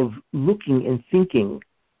way of looking and thinking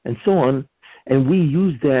and so on, and we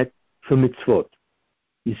use that for mitzvot.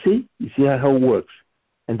 You see how it works.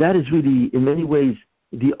 And that is really, in many ways,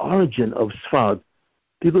 the origin of Sfard.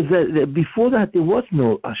 Because before that, there was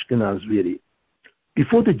no Ashkenaz, really.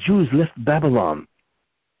 Before the Jews left Babylon,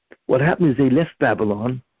 what happened is they left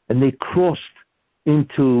Babylon and they crossed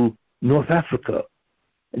into North Africa.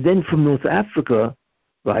 And then from North Africa,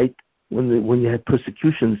 right, when you had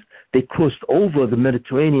persecutions, they crossed over the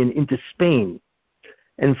Mediterranean into Spain.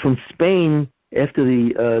 And from Spain, after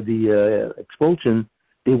the expulsion,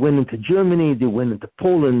 they went into Germany, they went into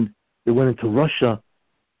Poland, they went into Russia.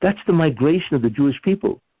 That's the migration of the Jewish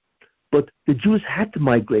people. But the Jews had to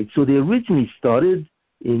migrate, so they originally started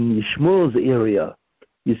in Yishmael's area,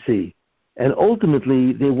 you see. And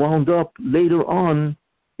ultimately, they wound up later on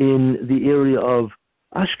in the area of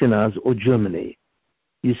Ashkenaz or Germany,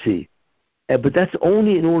 you see. But that's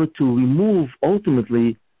only in order to remove,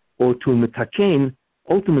 ultimately, or to metaken,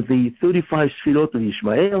 ultimately, 35 sfirot of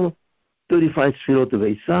Yishmael, 35 sfirot of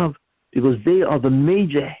Esav, because they are the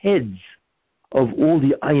major heads of all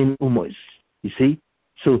the Ayin Ummos, you see.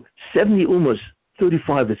 So 70 Ummos,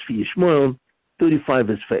 35 is for Yishmael, 35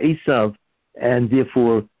 is for Esav, and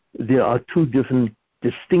therefore there are two different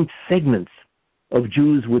distinct segments of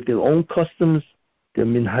Jews with their own customs, their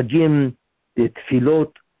minhagim, their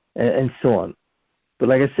tefillot, and so on. But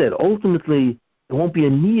like I said, ultimately there won't be a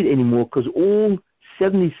need anymore because all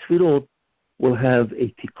 70 sfirot will have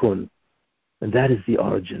a tikkun, and that is the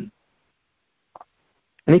origin.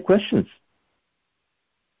 Any questions?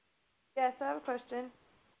 Yes, I have a question.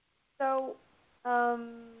 So, I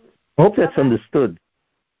hope that's understood.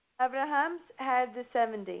 Abraham had the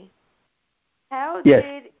 70. How Yes.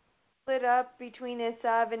 did it split up between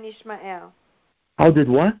Esav and Ishmael? How did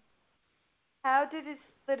what? How did it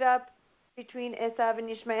split up between Esav and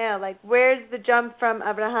Ishmael? Like, where's the jump from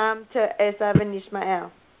Abraham to Esav and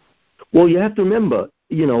Ishmael? Well, you have to remember,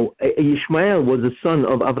 Ishmael was the son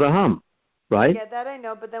of Abraham, right? Yeah, that I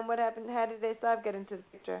know, but then what happened? How did Esav get into the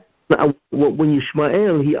picture? Now, when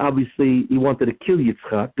Ishmael, he wanted to kill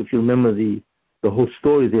Yitzchak, if you remember the whole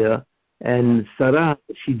story there, and Sarah,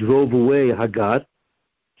 she drove away Hagar.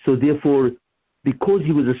 So therefore, because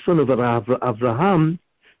he was a son of Abraham,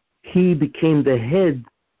 he became the head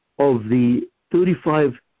of the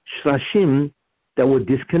 35 Shrashim that were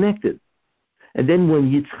disconnected. And then when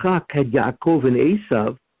Yitzchak had Yaakov and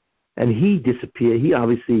Esav, and he disappeared, he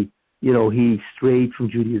obviously, he strayed from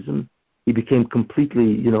Judaism. He became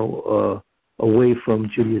completely, away from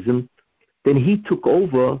Judaism. Then he took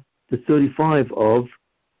over the 35 of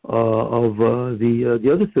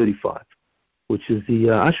the other 35, which is the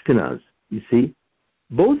Ashkenaz. You see,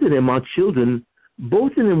 both of them are children.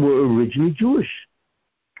 Both of them were originally Jewish.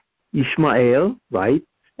 Ishmael, right,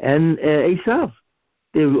 and Esav.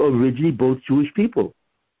 They were originally both Jewish people.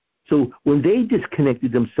 So when they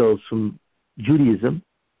disconnected themselves from Judaism,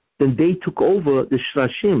 then they took over the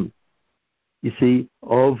Shrashim, you see,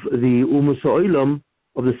 of the Ummah Ha'olam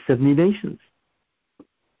of the 70 nations.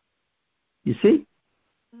 You see?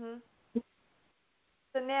 Mm-hmm.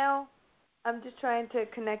 So now I'm just trying to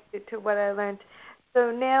connect it to what I learned.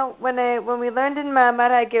 So now when we learned in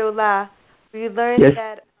Ma'amar HaGeulah, we learned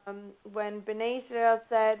that when Bnei Israel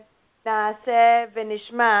said, Naaseh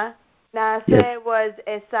v'nishma, Naaseh was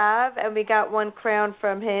Esav, and we got one crown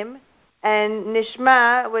from him, and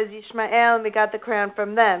Nishma was Ishmael, and we got the crown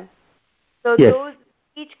from them. So those,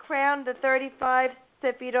 each crown, the 35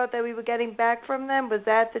 Sefirot that we were getting back from them, was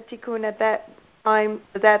that the Tikkun at that time?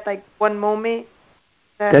 Was that like one moment?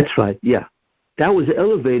 That's right, yeah. That was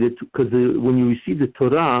elevated because when you receive the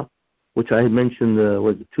Torah, which I had mentioned,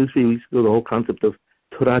 was it 2-3 weeks ago, the whole concept of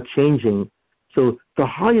Torah changing. So the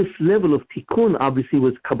highest level of Tikkun obviously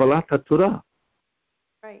was Kabbalat HaTorah.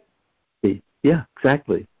 Right. Yeah,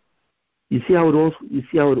 exactly. You see how it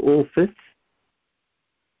all fits?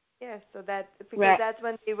 Yeah, so that's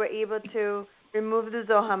when they were able to remove the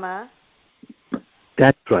Zohama.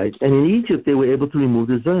 That's right. And in Egypt, they were able to remove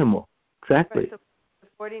the Zohama. Exactly. Right, so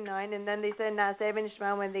 49, and then they said Naaseh and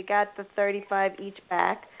Ishmael when they got the 35 each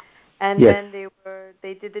back, and then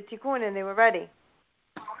they did the Tikkun and they were ready.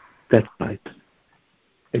 That's right.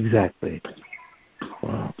 Exactly.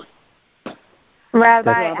 Wow.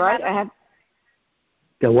 Rabbi, I have.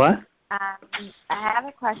 The what? I have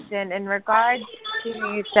a question in regards to,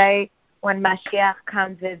 you say when Mashiach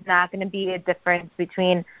comes, there's not going to be a difference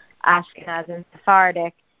between Ashkenaz and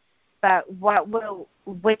Sephardic, but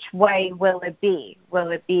which way will it be?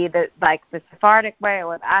 Will it be the Sephardic way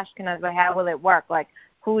or the Ashkenaz way? How will it work? Like,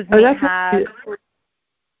 who's going to have?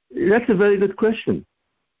 That's a very good question.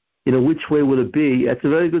 Which way will it be? That's a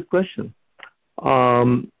very good question. I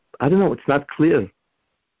don't know. It's not clear.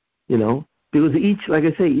 Because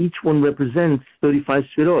each one represents 35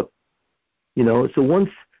 Sfirot. So once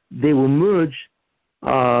they will merge,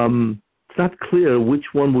 it's not clear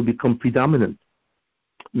which one will become predominant.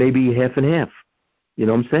 Maybe half and half. You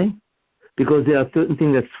know what I'm saying? Because there are certain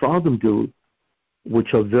things that Sfardim do,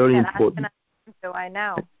 which are very important. So I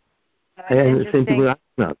know. And the same thing with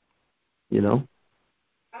Ashkenaz,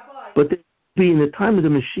 But there will be, in the time of the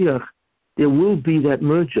Mashiach, there will be that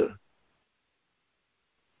merger.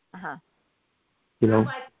 Uh-huh. It's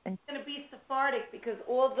going to be Sephardic because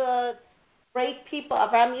all the great people,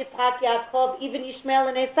 Abraham, Yitzhak, Yaakov, even Ishmael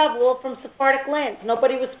and Esav, were all from Sephardic lands.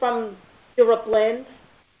 Nobody was from Europe lands.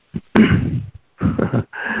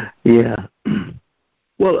 Yeah.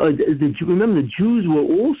 Well, remember the Jews were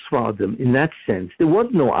all Sfardim in that sense. There was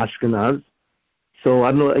no Ashkenaz. So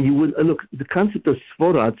I don't know. You would look. The concept of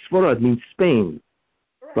Sfarad means Spain,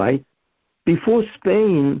 right? Before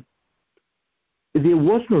Spain, there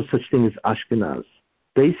was no such thing as Ashkenaz.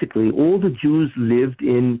 Basically, all the Jews lived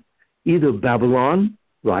in either Babylon,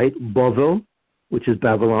 right, Bavel, which is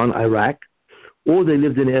Babylon, Iraq, or they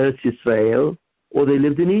lived in Eretz Yisrael, or they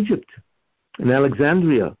lived in Egypt, in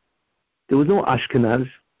Alexandria. There was no Ashkenaz.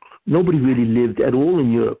 Nobody really lived at all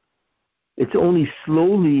in Europe. It's only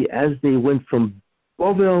slowly as they went from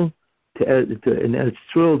Bavel to Eretz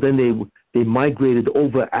Yisrael, then they migrated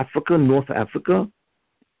over Africa, North Africa,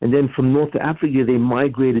 and then from North Africa they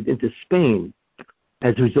migrated into Spain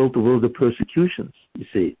as a result of all the persecutions, you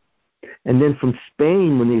see. And then from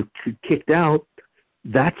Spain, when they kicked out,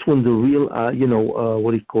 that's when the real,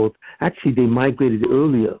 what do you call it? Actually, they migrated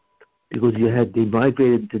earlier because they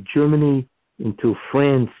migrated to Germany, into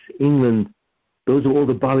France, England. Those are all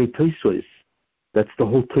the Bali Toisos. That's the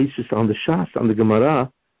whole Toisos on the Shas, on the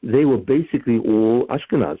Gemara. They were basically all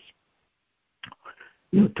Ashkenaz.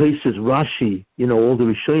 Toisos, Rashi, all the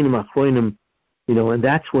Rishonim, Achronim, and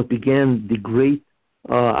that's what began the great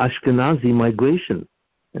Ashkenazi migration,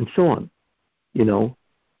 and so on,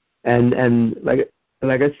 and like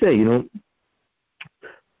I say,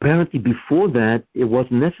 apparently before that it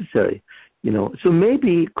wasn't necessary, So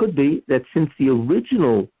maybe it could be that since the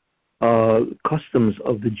original customs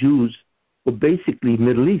of the Jews were basically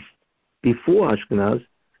Middle East before Ashkenaz,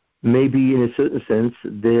 maybe in a certain sense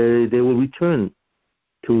they will return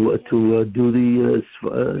to do the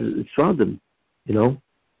Sradim,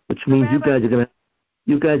 which means you guys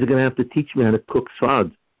are gonna have to teach me how to cook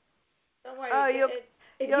Srad. Don't worry.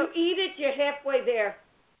 If you eat it, you're halfway there.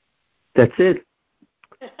 That's it.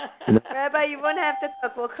 Rabbi, you won't have to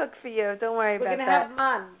cook. We'll cook for you. Don't worry about that. We're gonna have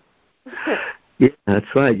man. Yeah,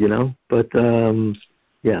 that's right. But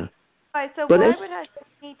yeah. All right. So but why would Hashem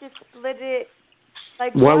need to split it?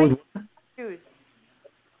 Like why Jews?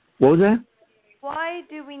 What was that? Why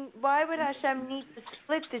would Hashem need to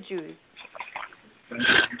split the Jews?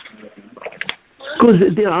 Because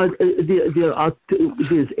there's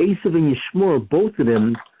Esav and Yishmael, both of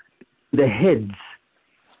them, the heads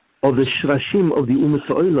of the Shrashim of the Umas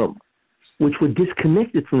Ha'olam, which were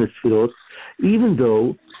disconnected from the Sfirot, even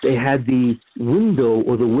though they had the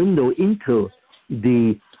window into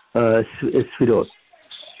the Sfirot.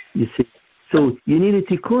 You see, so you need a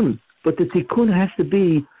tikkun, but the tikkun has to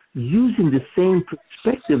be using the same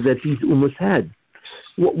perspective that these Umas had.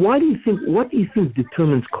 What do you think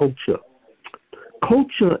determines culture?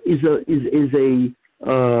 Culture is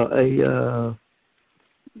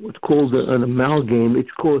what's called an amalgam.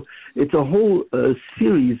 It's a whole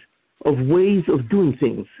series of ways of doing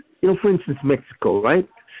things. For instance, Mexico, right?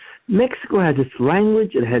 Mexico has its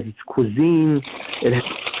language, it has its cuisine, it has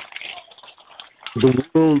the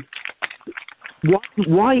world.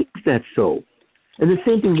 Why is that so? And the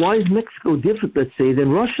same thing, why is Mexico different, let's say,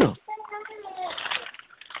 than Russia?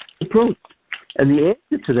 Approach. And the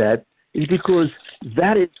answer to that is because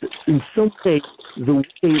that is, in some way, the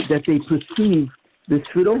way that they perceive the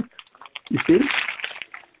Sfirot. You see?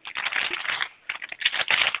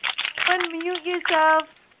 Unmute yourself.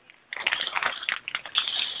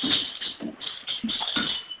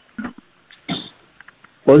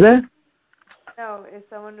 What was that? No, if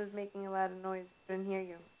someone was making a lot of noise, I couldn't hear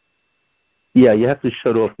you. Yeah, you have to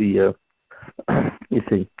shut off the, you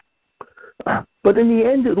see. But in the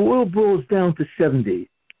end, the world boils down to 70.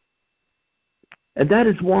 And that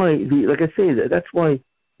is why, like I say, that's why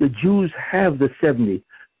the Jews have the 70.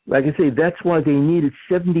 Like I say, that's why they needed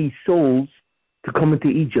 70 souls to come into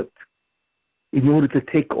Egypt in order to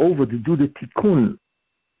take over, to do the tikkun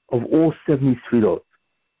of all 70 Sfirot.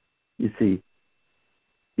 You see.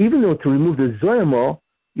 Even though to remove the Zoyama,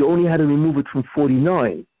 you only had to remove it from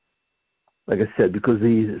 49. Like I said, because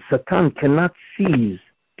the Satan cannot seize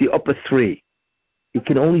the upper 3. He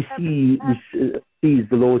can only seize the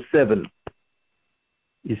lower 7.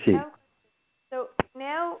 You see. So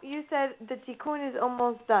now you said the tikkun is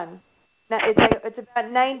almost done. Now it's about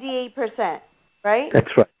 98%, right?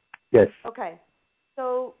 That's right. Yes. Okay.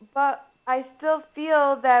 So, but I still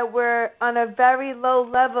feel that we're on a very low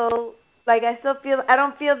level. Like I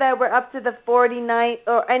don't feel that we're up to the 49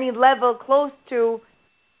 or any level close to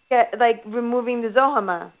removing the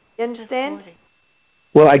Zohama. You understand?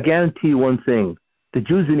 Well, I guarantee you one thing. The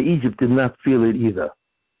Jews in Egypt did not feel it either,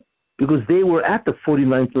 because they were at the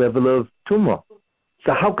 49th level of Tumah.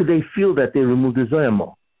 So how could they feel that they removed the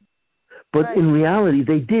Zoyama? But right. In reality,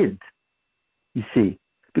 they did, you see,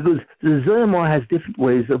 because the Zoyama has different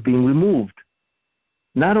ways of being removed,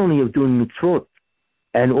 not only of doing mitzvot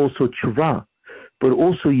and also tshuva, but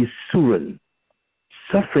also yisurin.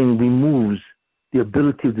 Suffering removes the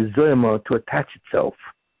ability of the Zoyama to attach itself.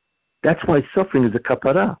 That's why suffering is a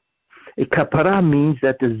kapara. A kapara means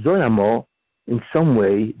that the Zoyama in some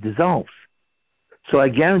way dissolves. So I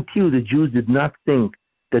guarantee you the Jews did not think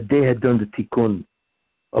that they had done the tikkun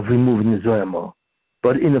of removing the Zoyama.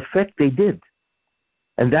 But in effect they did.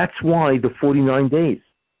 And that's why the 49 days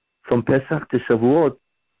from Pesach to Shavuot,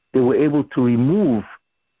 they were able to remove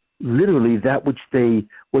literally that which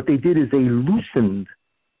what they did is they loosened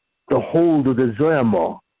the hold of the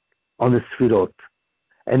Zoyama on the Sfirot.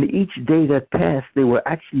 And each day that passed, they were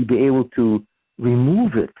actually be able to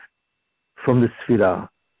remove it from the Sfirah.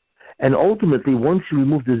 And ultimately, once you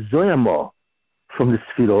remove the Zoyama from the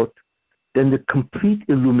Sfirot, then the complete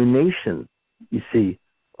illumination you see,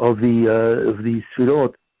 of the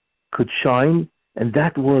Sfirot could shine, and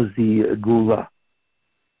that was the Geula.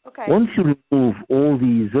 Okay. Once you remove all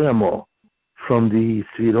the Zoyamo from the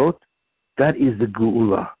Sfirot, that is the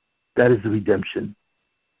Geula. That is the redemption.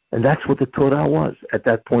 And that's what the Torah was at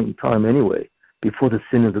that point in time anyway, before the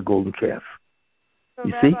sin of the golden calf. So,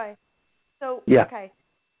 you Rabbi, see? So, yeah. Okay.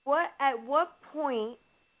 At what point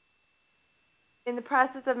in the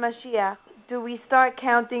process of Mashiach do we start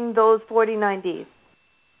counting those 49 days?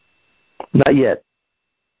 Not yet.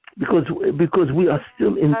 Because we are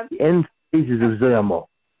still in the end stages of Zoyamo,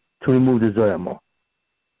 to remove the Zoyamo.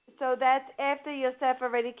 So that's after Yosef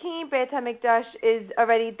already came, Beit HaMikdash is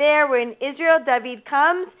already there, we're in Israel, David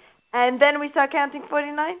comes, and then we start counting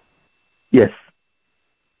 49? Yes.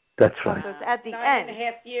 That's right. So it's at the 9.5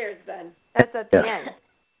 end. years then. That's at the end.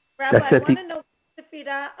 Rabbi, I want to know what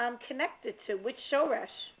Sefirah I'm connected to, which Shoresh?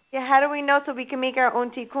 Yeah, how do we know so we can make our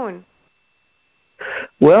own tikkun?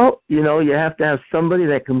 Well, you have to have somebody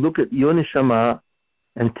that can look at your neshama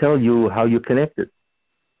and tell you how you're connected.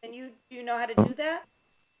 And do you know how to do that?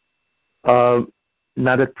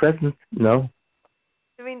 Not at present, no.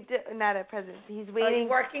 I mean, not at present. He's waiting. Are you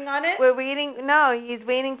working on it? We're waiting. No, he's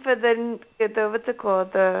waiting for the what's it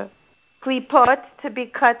called, the klipot to be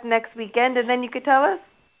cut next weekend, and then you could tell us.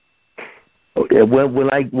 Okay. Well,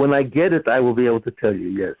 when I get it, I will be able to tell you.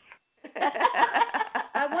 Yes.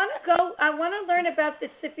 I want to learn about the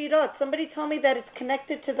Sefirot. Somebody told me that it's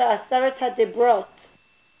connected to the Aseret HaDibrot.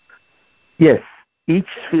 Yes. Each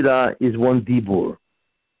Sefirah is one Dibur.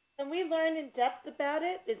 Can we learn in depth about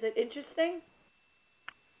it? Is it interesting?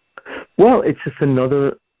 Well, it's just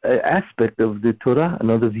another aspect of the Torah,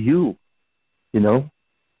 another view.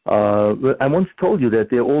 I once told you that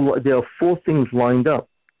there are 4 things lined up.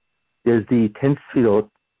 There's the 10 Sefirot,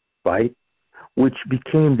 right, which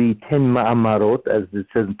became the 10 Ma'amarot, as it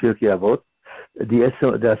says in Pirkei Avot, the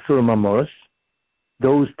Asur Mamoros.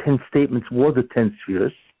 Those 10 statements were the 10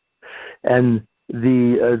 spheres, and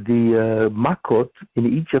the Makot in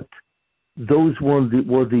Egypt, those were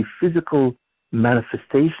the physical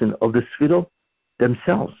manifestation of the Sfirot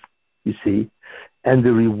themselves, you see. And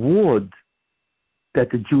the reward that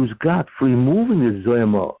the Jews got for removing the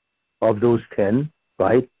Zoyama of those 10,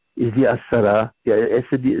 right, is the Asara, the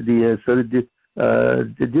Asara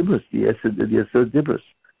Dibros, the Asara Dibros,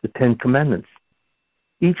 the 10 commandments.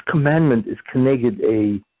 Each commandment is connected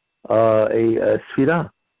a Sfirah.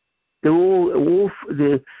 They're all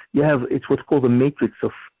you have, it's what's called a matrix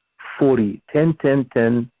of 40, 10, 10,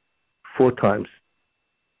 10, 4 times.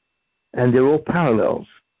 And they're all parallels,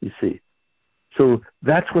 you see. So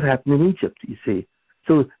that's what happened in Egypt, you see.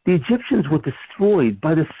 So the Egyptians were destroyed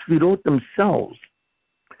by the Sfirot themselves,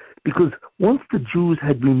 because once the Jews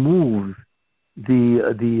had removed the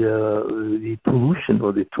pollution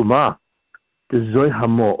or the tumah, the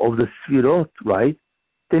zoyhamo of the Sfirot, right,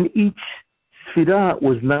 then each Sfirah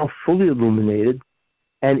was now fully illuminated,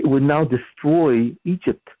 and it would now destroy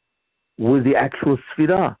Egypt with the actual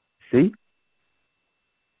Sfirah. See?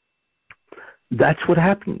 That's what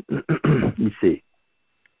happened, you see.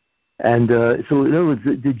 And so, in other words,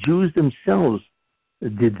 the Jews themselves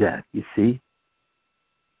did that, you see.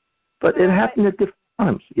 But it happened at different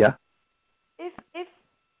times, yeah.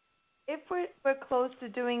 If we're close to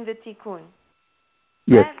doing the tikkun,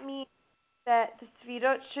 yes. That means that the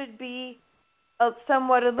Sfirot should be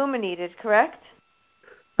somewhat illuminated, correct?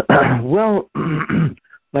 Well,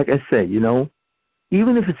 like I say,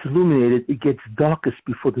 even if it's illuminated, it gets darkest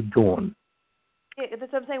before the dawn. Yeah,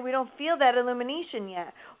 that's what I'm saying. We don't feel that illumination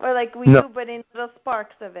yet, or like we do, but in little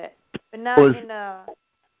sparks of it, but not in a.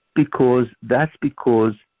 Because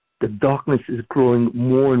the darkness is growing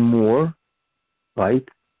more and more, right?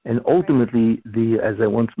 And ultimately, as I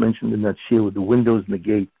once mentioned in that shir with the windows and the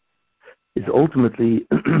gate, is ultimately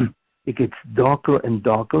it gets darker and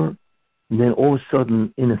darker, and then all of a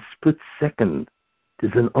sudden, in a split second,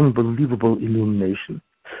 there's an unbelievable illumination.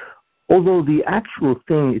 Although the actual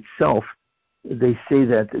thing itself, they say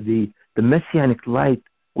that the messianic light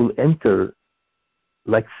will enter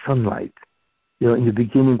like sunlight. In the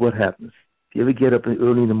beginning, what happens? If you ever get up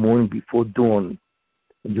early in the morning before dawn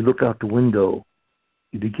and you look out the window,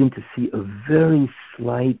 you begin to see a very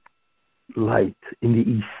slight light in the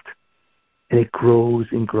east. And it grows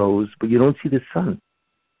and grows, but you don't see the sun.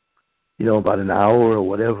 About an hour or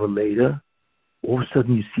whatever later, all of a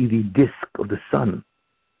sudden you see the disk of the sun,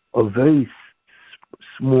 a very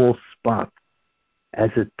small spot as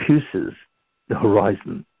it pierces the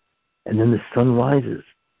horizon. And then the sun rises,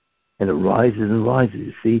 and it rises and rises.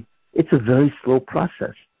 You see, it's a very slow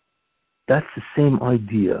process. That's the same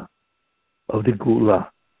idea of the Geula.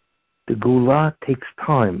 The Geula takes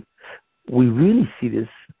time. we really see this,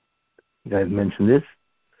 I've mentioned this,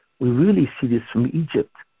 we really see this from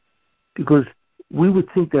Egypt. Because we would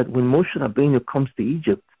think that when Moshe Rabbeinu comes to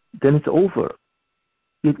Egypt, then it's over.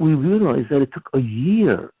 Yet we realize that it took a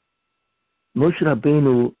year. Moshe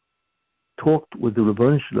Rabbeinu talked with the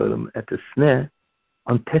Rebbeinu Shalom at the Sneh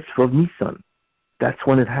on Tetzvav Nisan. That's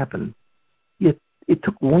when it happened. Yet it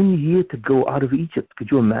took 1 year to go out of Egypt.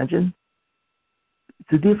 Could you imagine?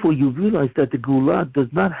 So therefore you realize that the Geulah does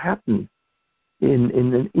not happen in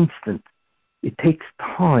an instant. It takes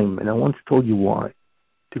time, and I once told you why.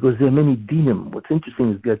 Because there are many dinim. What's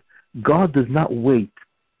interesting is that God does not wait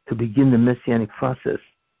to begin the messianic process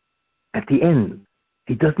at the end.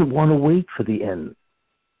 He doesn't want to wait for the end.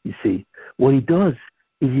 You see, what he does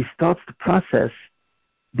is he starts the process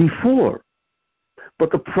before.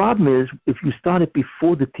 But the problem is, if you start it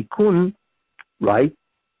before the tikkun, right,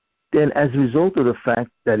 then as a result of the fact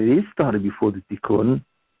that it is started before the tikkun,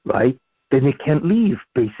 right, then it can't leave,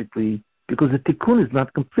 basically, because the tikkun is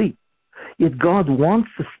not complete. Yet God wants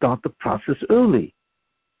to start the process early.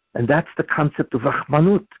 And that's the concept of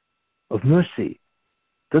Rahmanut, of mercy.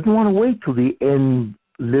 Doesn't want to wait till the end,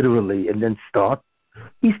 literally, and then start.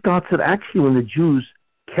 He starts it actually when the Jews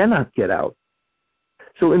cannot get out.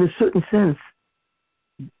 So in a certain sense,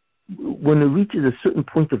 when it reaches a certain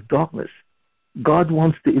point of darkness, God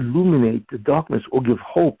wants to illuminate the darkness or give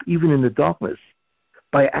hope even in the darkness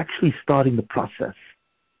by actually starting the process,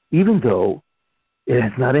 even though it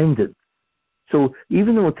has not ended. So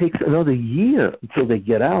even though it takes another year until they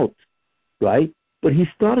get out, right? But he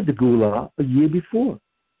started the Geulah a year before.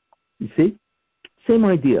 You see? Same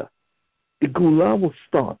idea. The Geulah will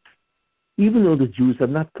start even though the Jews have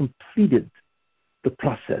not completed the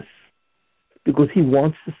process, because he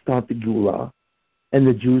wants to start the Geulah and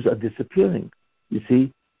the Jews are disappearing. You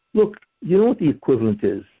see? Look, you know what the equivalent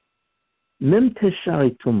is? Mem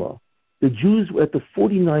Teshari Tumah. The Jews were at the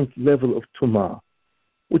 49th level of Tumah,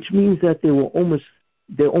 which means that they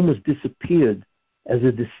almost disappeared as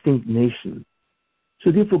a distinct nation.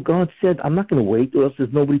 So therefore God said, I'm not going to wait, or else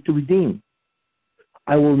there's nobody to redeem.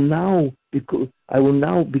 I will now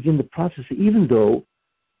begin the process, even though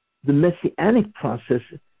the messianic process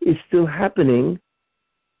is still happening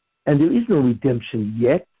and there is no redemption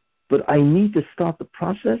yet, but I need to start the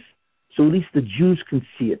process so at least the Jews can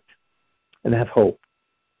see it and have hope.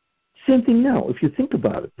 Same thing now, if you think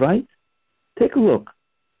about it, right? Take a look.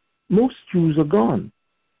 Most Jews are gone.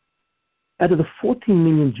 Out of the 14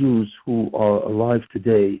 million Jews who are alive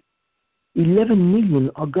today, 11 million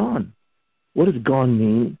are gone. What does gone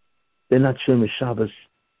mean? They're not Shomer Shabbos.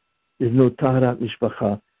 There's no Taharat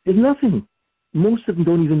Mishpacha. There's nothing. Most of them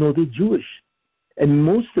don't even know they're Jewish. And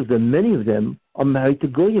most of them, many of them, are married to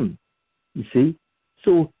Goyim. You see?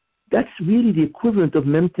 So that's really the equivalent of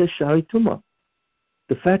Mem Teshari Tumah.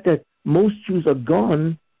 The fact that most Jews are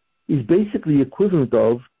gone is basically the equivalent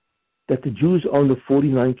of that the Jews are on the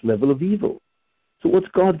 49th level of evil. So what's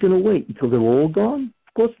God going to wait until they're all gone?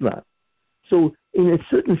 Of course not. So in a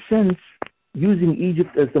certain sense, using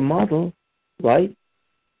Egypt as the model, right,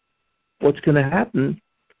 what's going to happen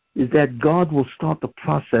is that God will start the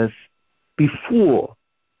process before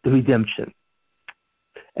the redemption.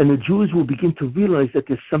 And the Jews will begin to realize that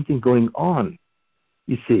there's something going on,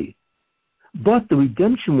 you see. But the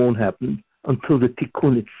redemption won't happen until the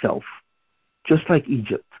tikkun itself, just like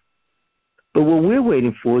Egypt. But what we're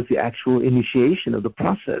waiting for is the actual initiation of the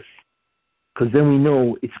process, because then we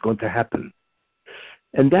know it's going to happen.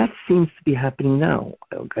 And that seems to be happening now.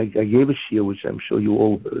 I gave a shiur, which I'm sure you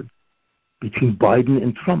all heard, between Biden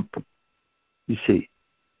and Trump, you see.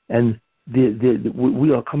 And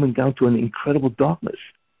we are coming down to an incredible darkness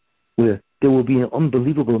where there will be an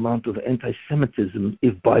unbelievable amount of anti-Semitism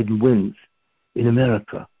if Biden wins in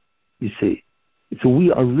America, you see. So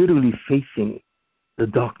we are literally facing the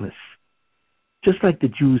darkness. Just like the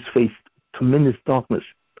Jews faced tremendous darkness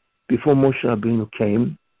before Moshe Rabbeinu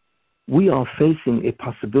came, we are facing a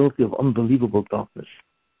possibility of unbelievable darkness,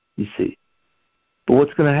 you see. But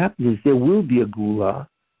what's going to happen is there will be a Geulah.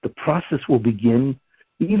 The process will begin,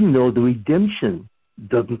 even though the redemption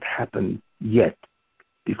doesn't happen yet,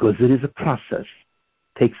 because it is a process.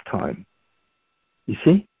 It takes time. You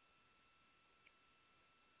see?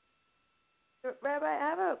 Rabbi, I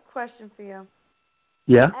have a question for you.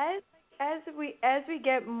 Yeah? As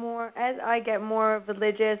I get more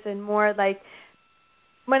religious and more like,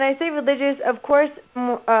 when I say religious, of course,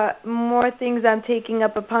 more things I'm taking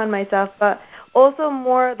up upon myself, but also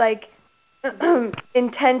more like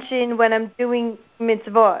intention when I'm doing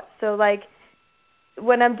mitzvot. So like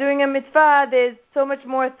when I'm doing a mitzvah, there's so much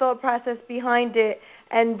more thought process behind it,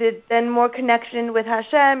 and then more connection with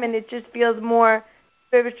Hashem, and it just feels more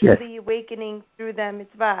spiritually awakening through the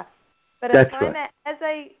mitzvah. But I find that as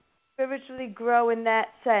I spiritually grow in that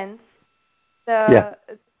sense, the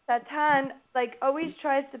Satan always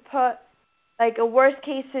tries to put a worst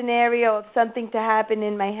case scenario of something to happen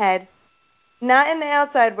in my head. Not in the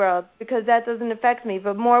outside world, because that doesn't affect me,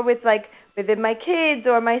 but more within my kids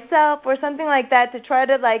or myself or something like that, to try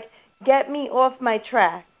to get me off my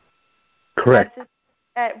track. Correct.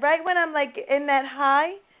 Right when I'm in that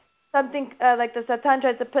high, something the Satan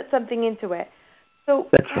tries to put something into it. So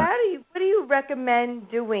what do you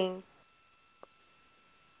recommend doing?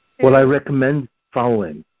 What I recommend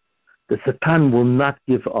following. The Satan will not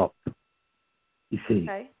give up. You see,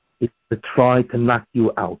 it's to try to knock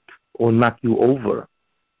you out or knock you over.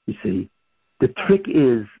 You see, the trick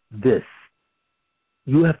is this.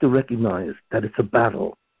 You have to recognize that it's a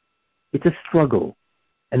battle. It's a struggle,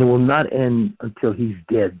 and it will not end until he's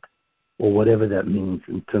dead, or whatever that means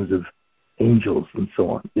in terms of angels and so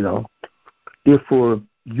on, Therefore,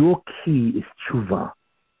 your key is tshuva.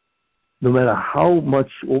 No matter how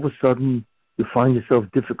much all of a sudden you find yourself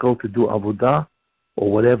difficult to do avodah,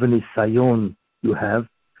 or whatever nisayon you have,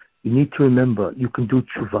 you need to remember you can do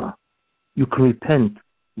tshuva. You can repent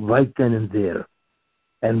right then and there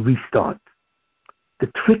and restart. The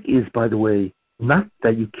trick is, by the way, not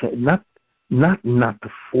that you can't, not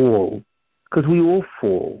to fall, because we all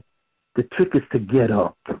fall. The trick is to get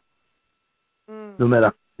up, no matter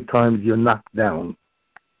how many times you're knocked down.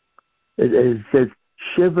 It says,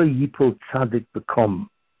 Sheva yipol tzaddik bekom.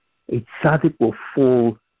 A tzaddik will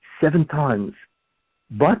fall 7 times,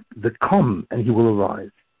 but come and he will arise.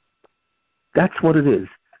 That's what it is.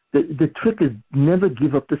 The trick is never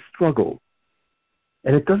give up the struggle.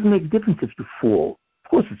 And it doesn't make a difference if you fall.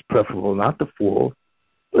 Of course, it's preferable not to fall.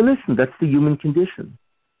 But listen, that's the human condition.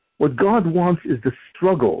 What God wants is the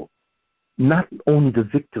struggle, not only the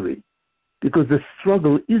victory. Because the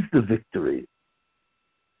struggle is the victory.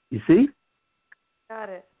 You see? Got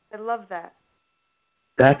it. I love that.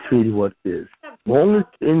 That's really what it is.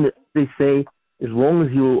 They say, as long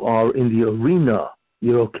as you are in the arena,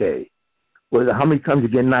 you're okay. Whether how many times you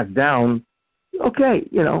get knocked down, okay,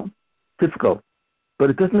 difficult. But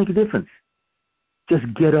it doesn't make a difference.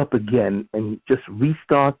 Just get up again and just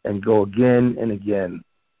restart and go again and again.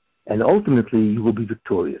 And ultimately, you will be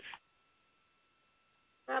victorious.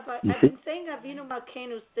 Rabbi, I've been saying Avinu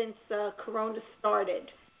Malkeinu since Corona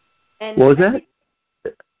started. And what was that?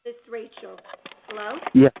 It's Rachel. Hello?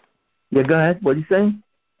 Yeah, go ahead. What are you saying?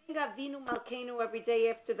 I'm saying Avinu Malkeinu every day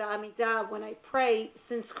after the Amidah when I pray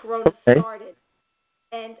since Corona started.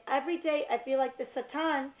 And every day I feel like the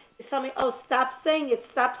Satan is telling me, stop saying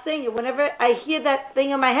it. Whenever I hear that thing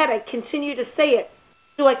in my head, I continue to say it.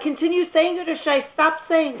 Do I continue saying it or should I stop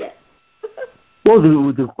saying it? Well,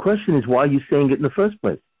 the question is, why are you saying it in the first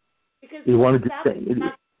place? Because you wanted to say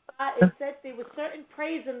it. It said there were certain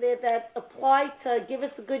prayers in there that apply to give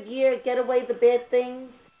us a good year, get away the bad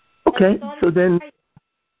things. Okay, so then,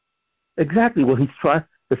 exactly. Well,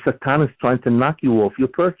 the Satan is trying to knock you off your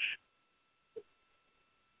perch.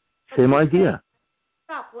 Same idea.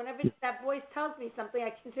 Stop. Whenever that voice tells me something,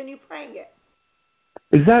 I continue praying it.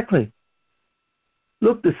 Exactly.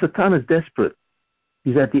 Look, the Satan is desperate.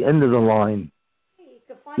 He's at the end of the line. Hey, you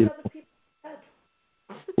can find other people.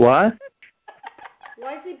 What?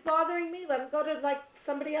 Why is he bothering me? Let him go to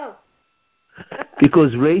somebody else.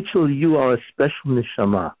 Because Rachel, you are a special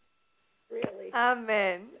neshama. Really?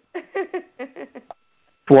 Amen. That's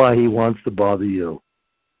why he wants to bother you.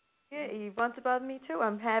 Yeah, he wants to bother me too.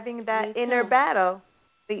 I'm having that inner battle.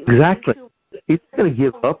 Exactly. He's not going to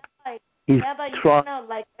give up. He's trying.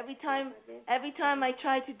 Every time I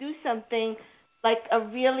try to do something, a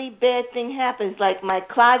really bad thing happens. Like my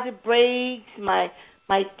closet breaks, my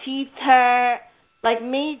teeth hurt,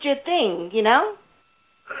 major thing,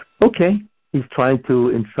 Okay. He's trying to,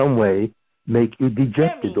 in some way, make you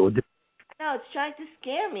dejected or. No, it's trying to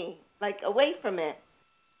scare me, away from it.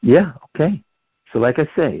 Yeah. Okay. So, like I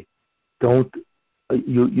say, don't.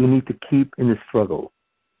 You need to keep in the struggle.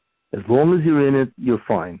 As long as you're in it, you're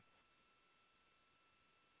fine.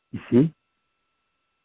 You see?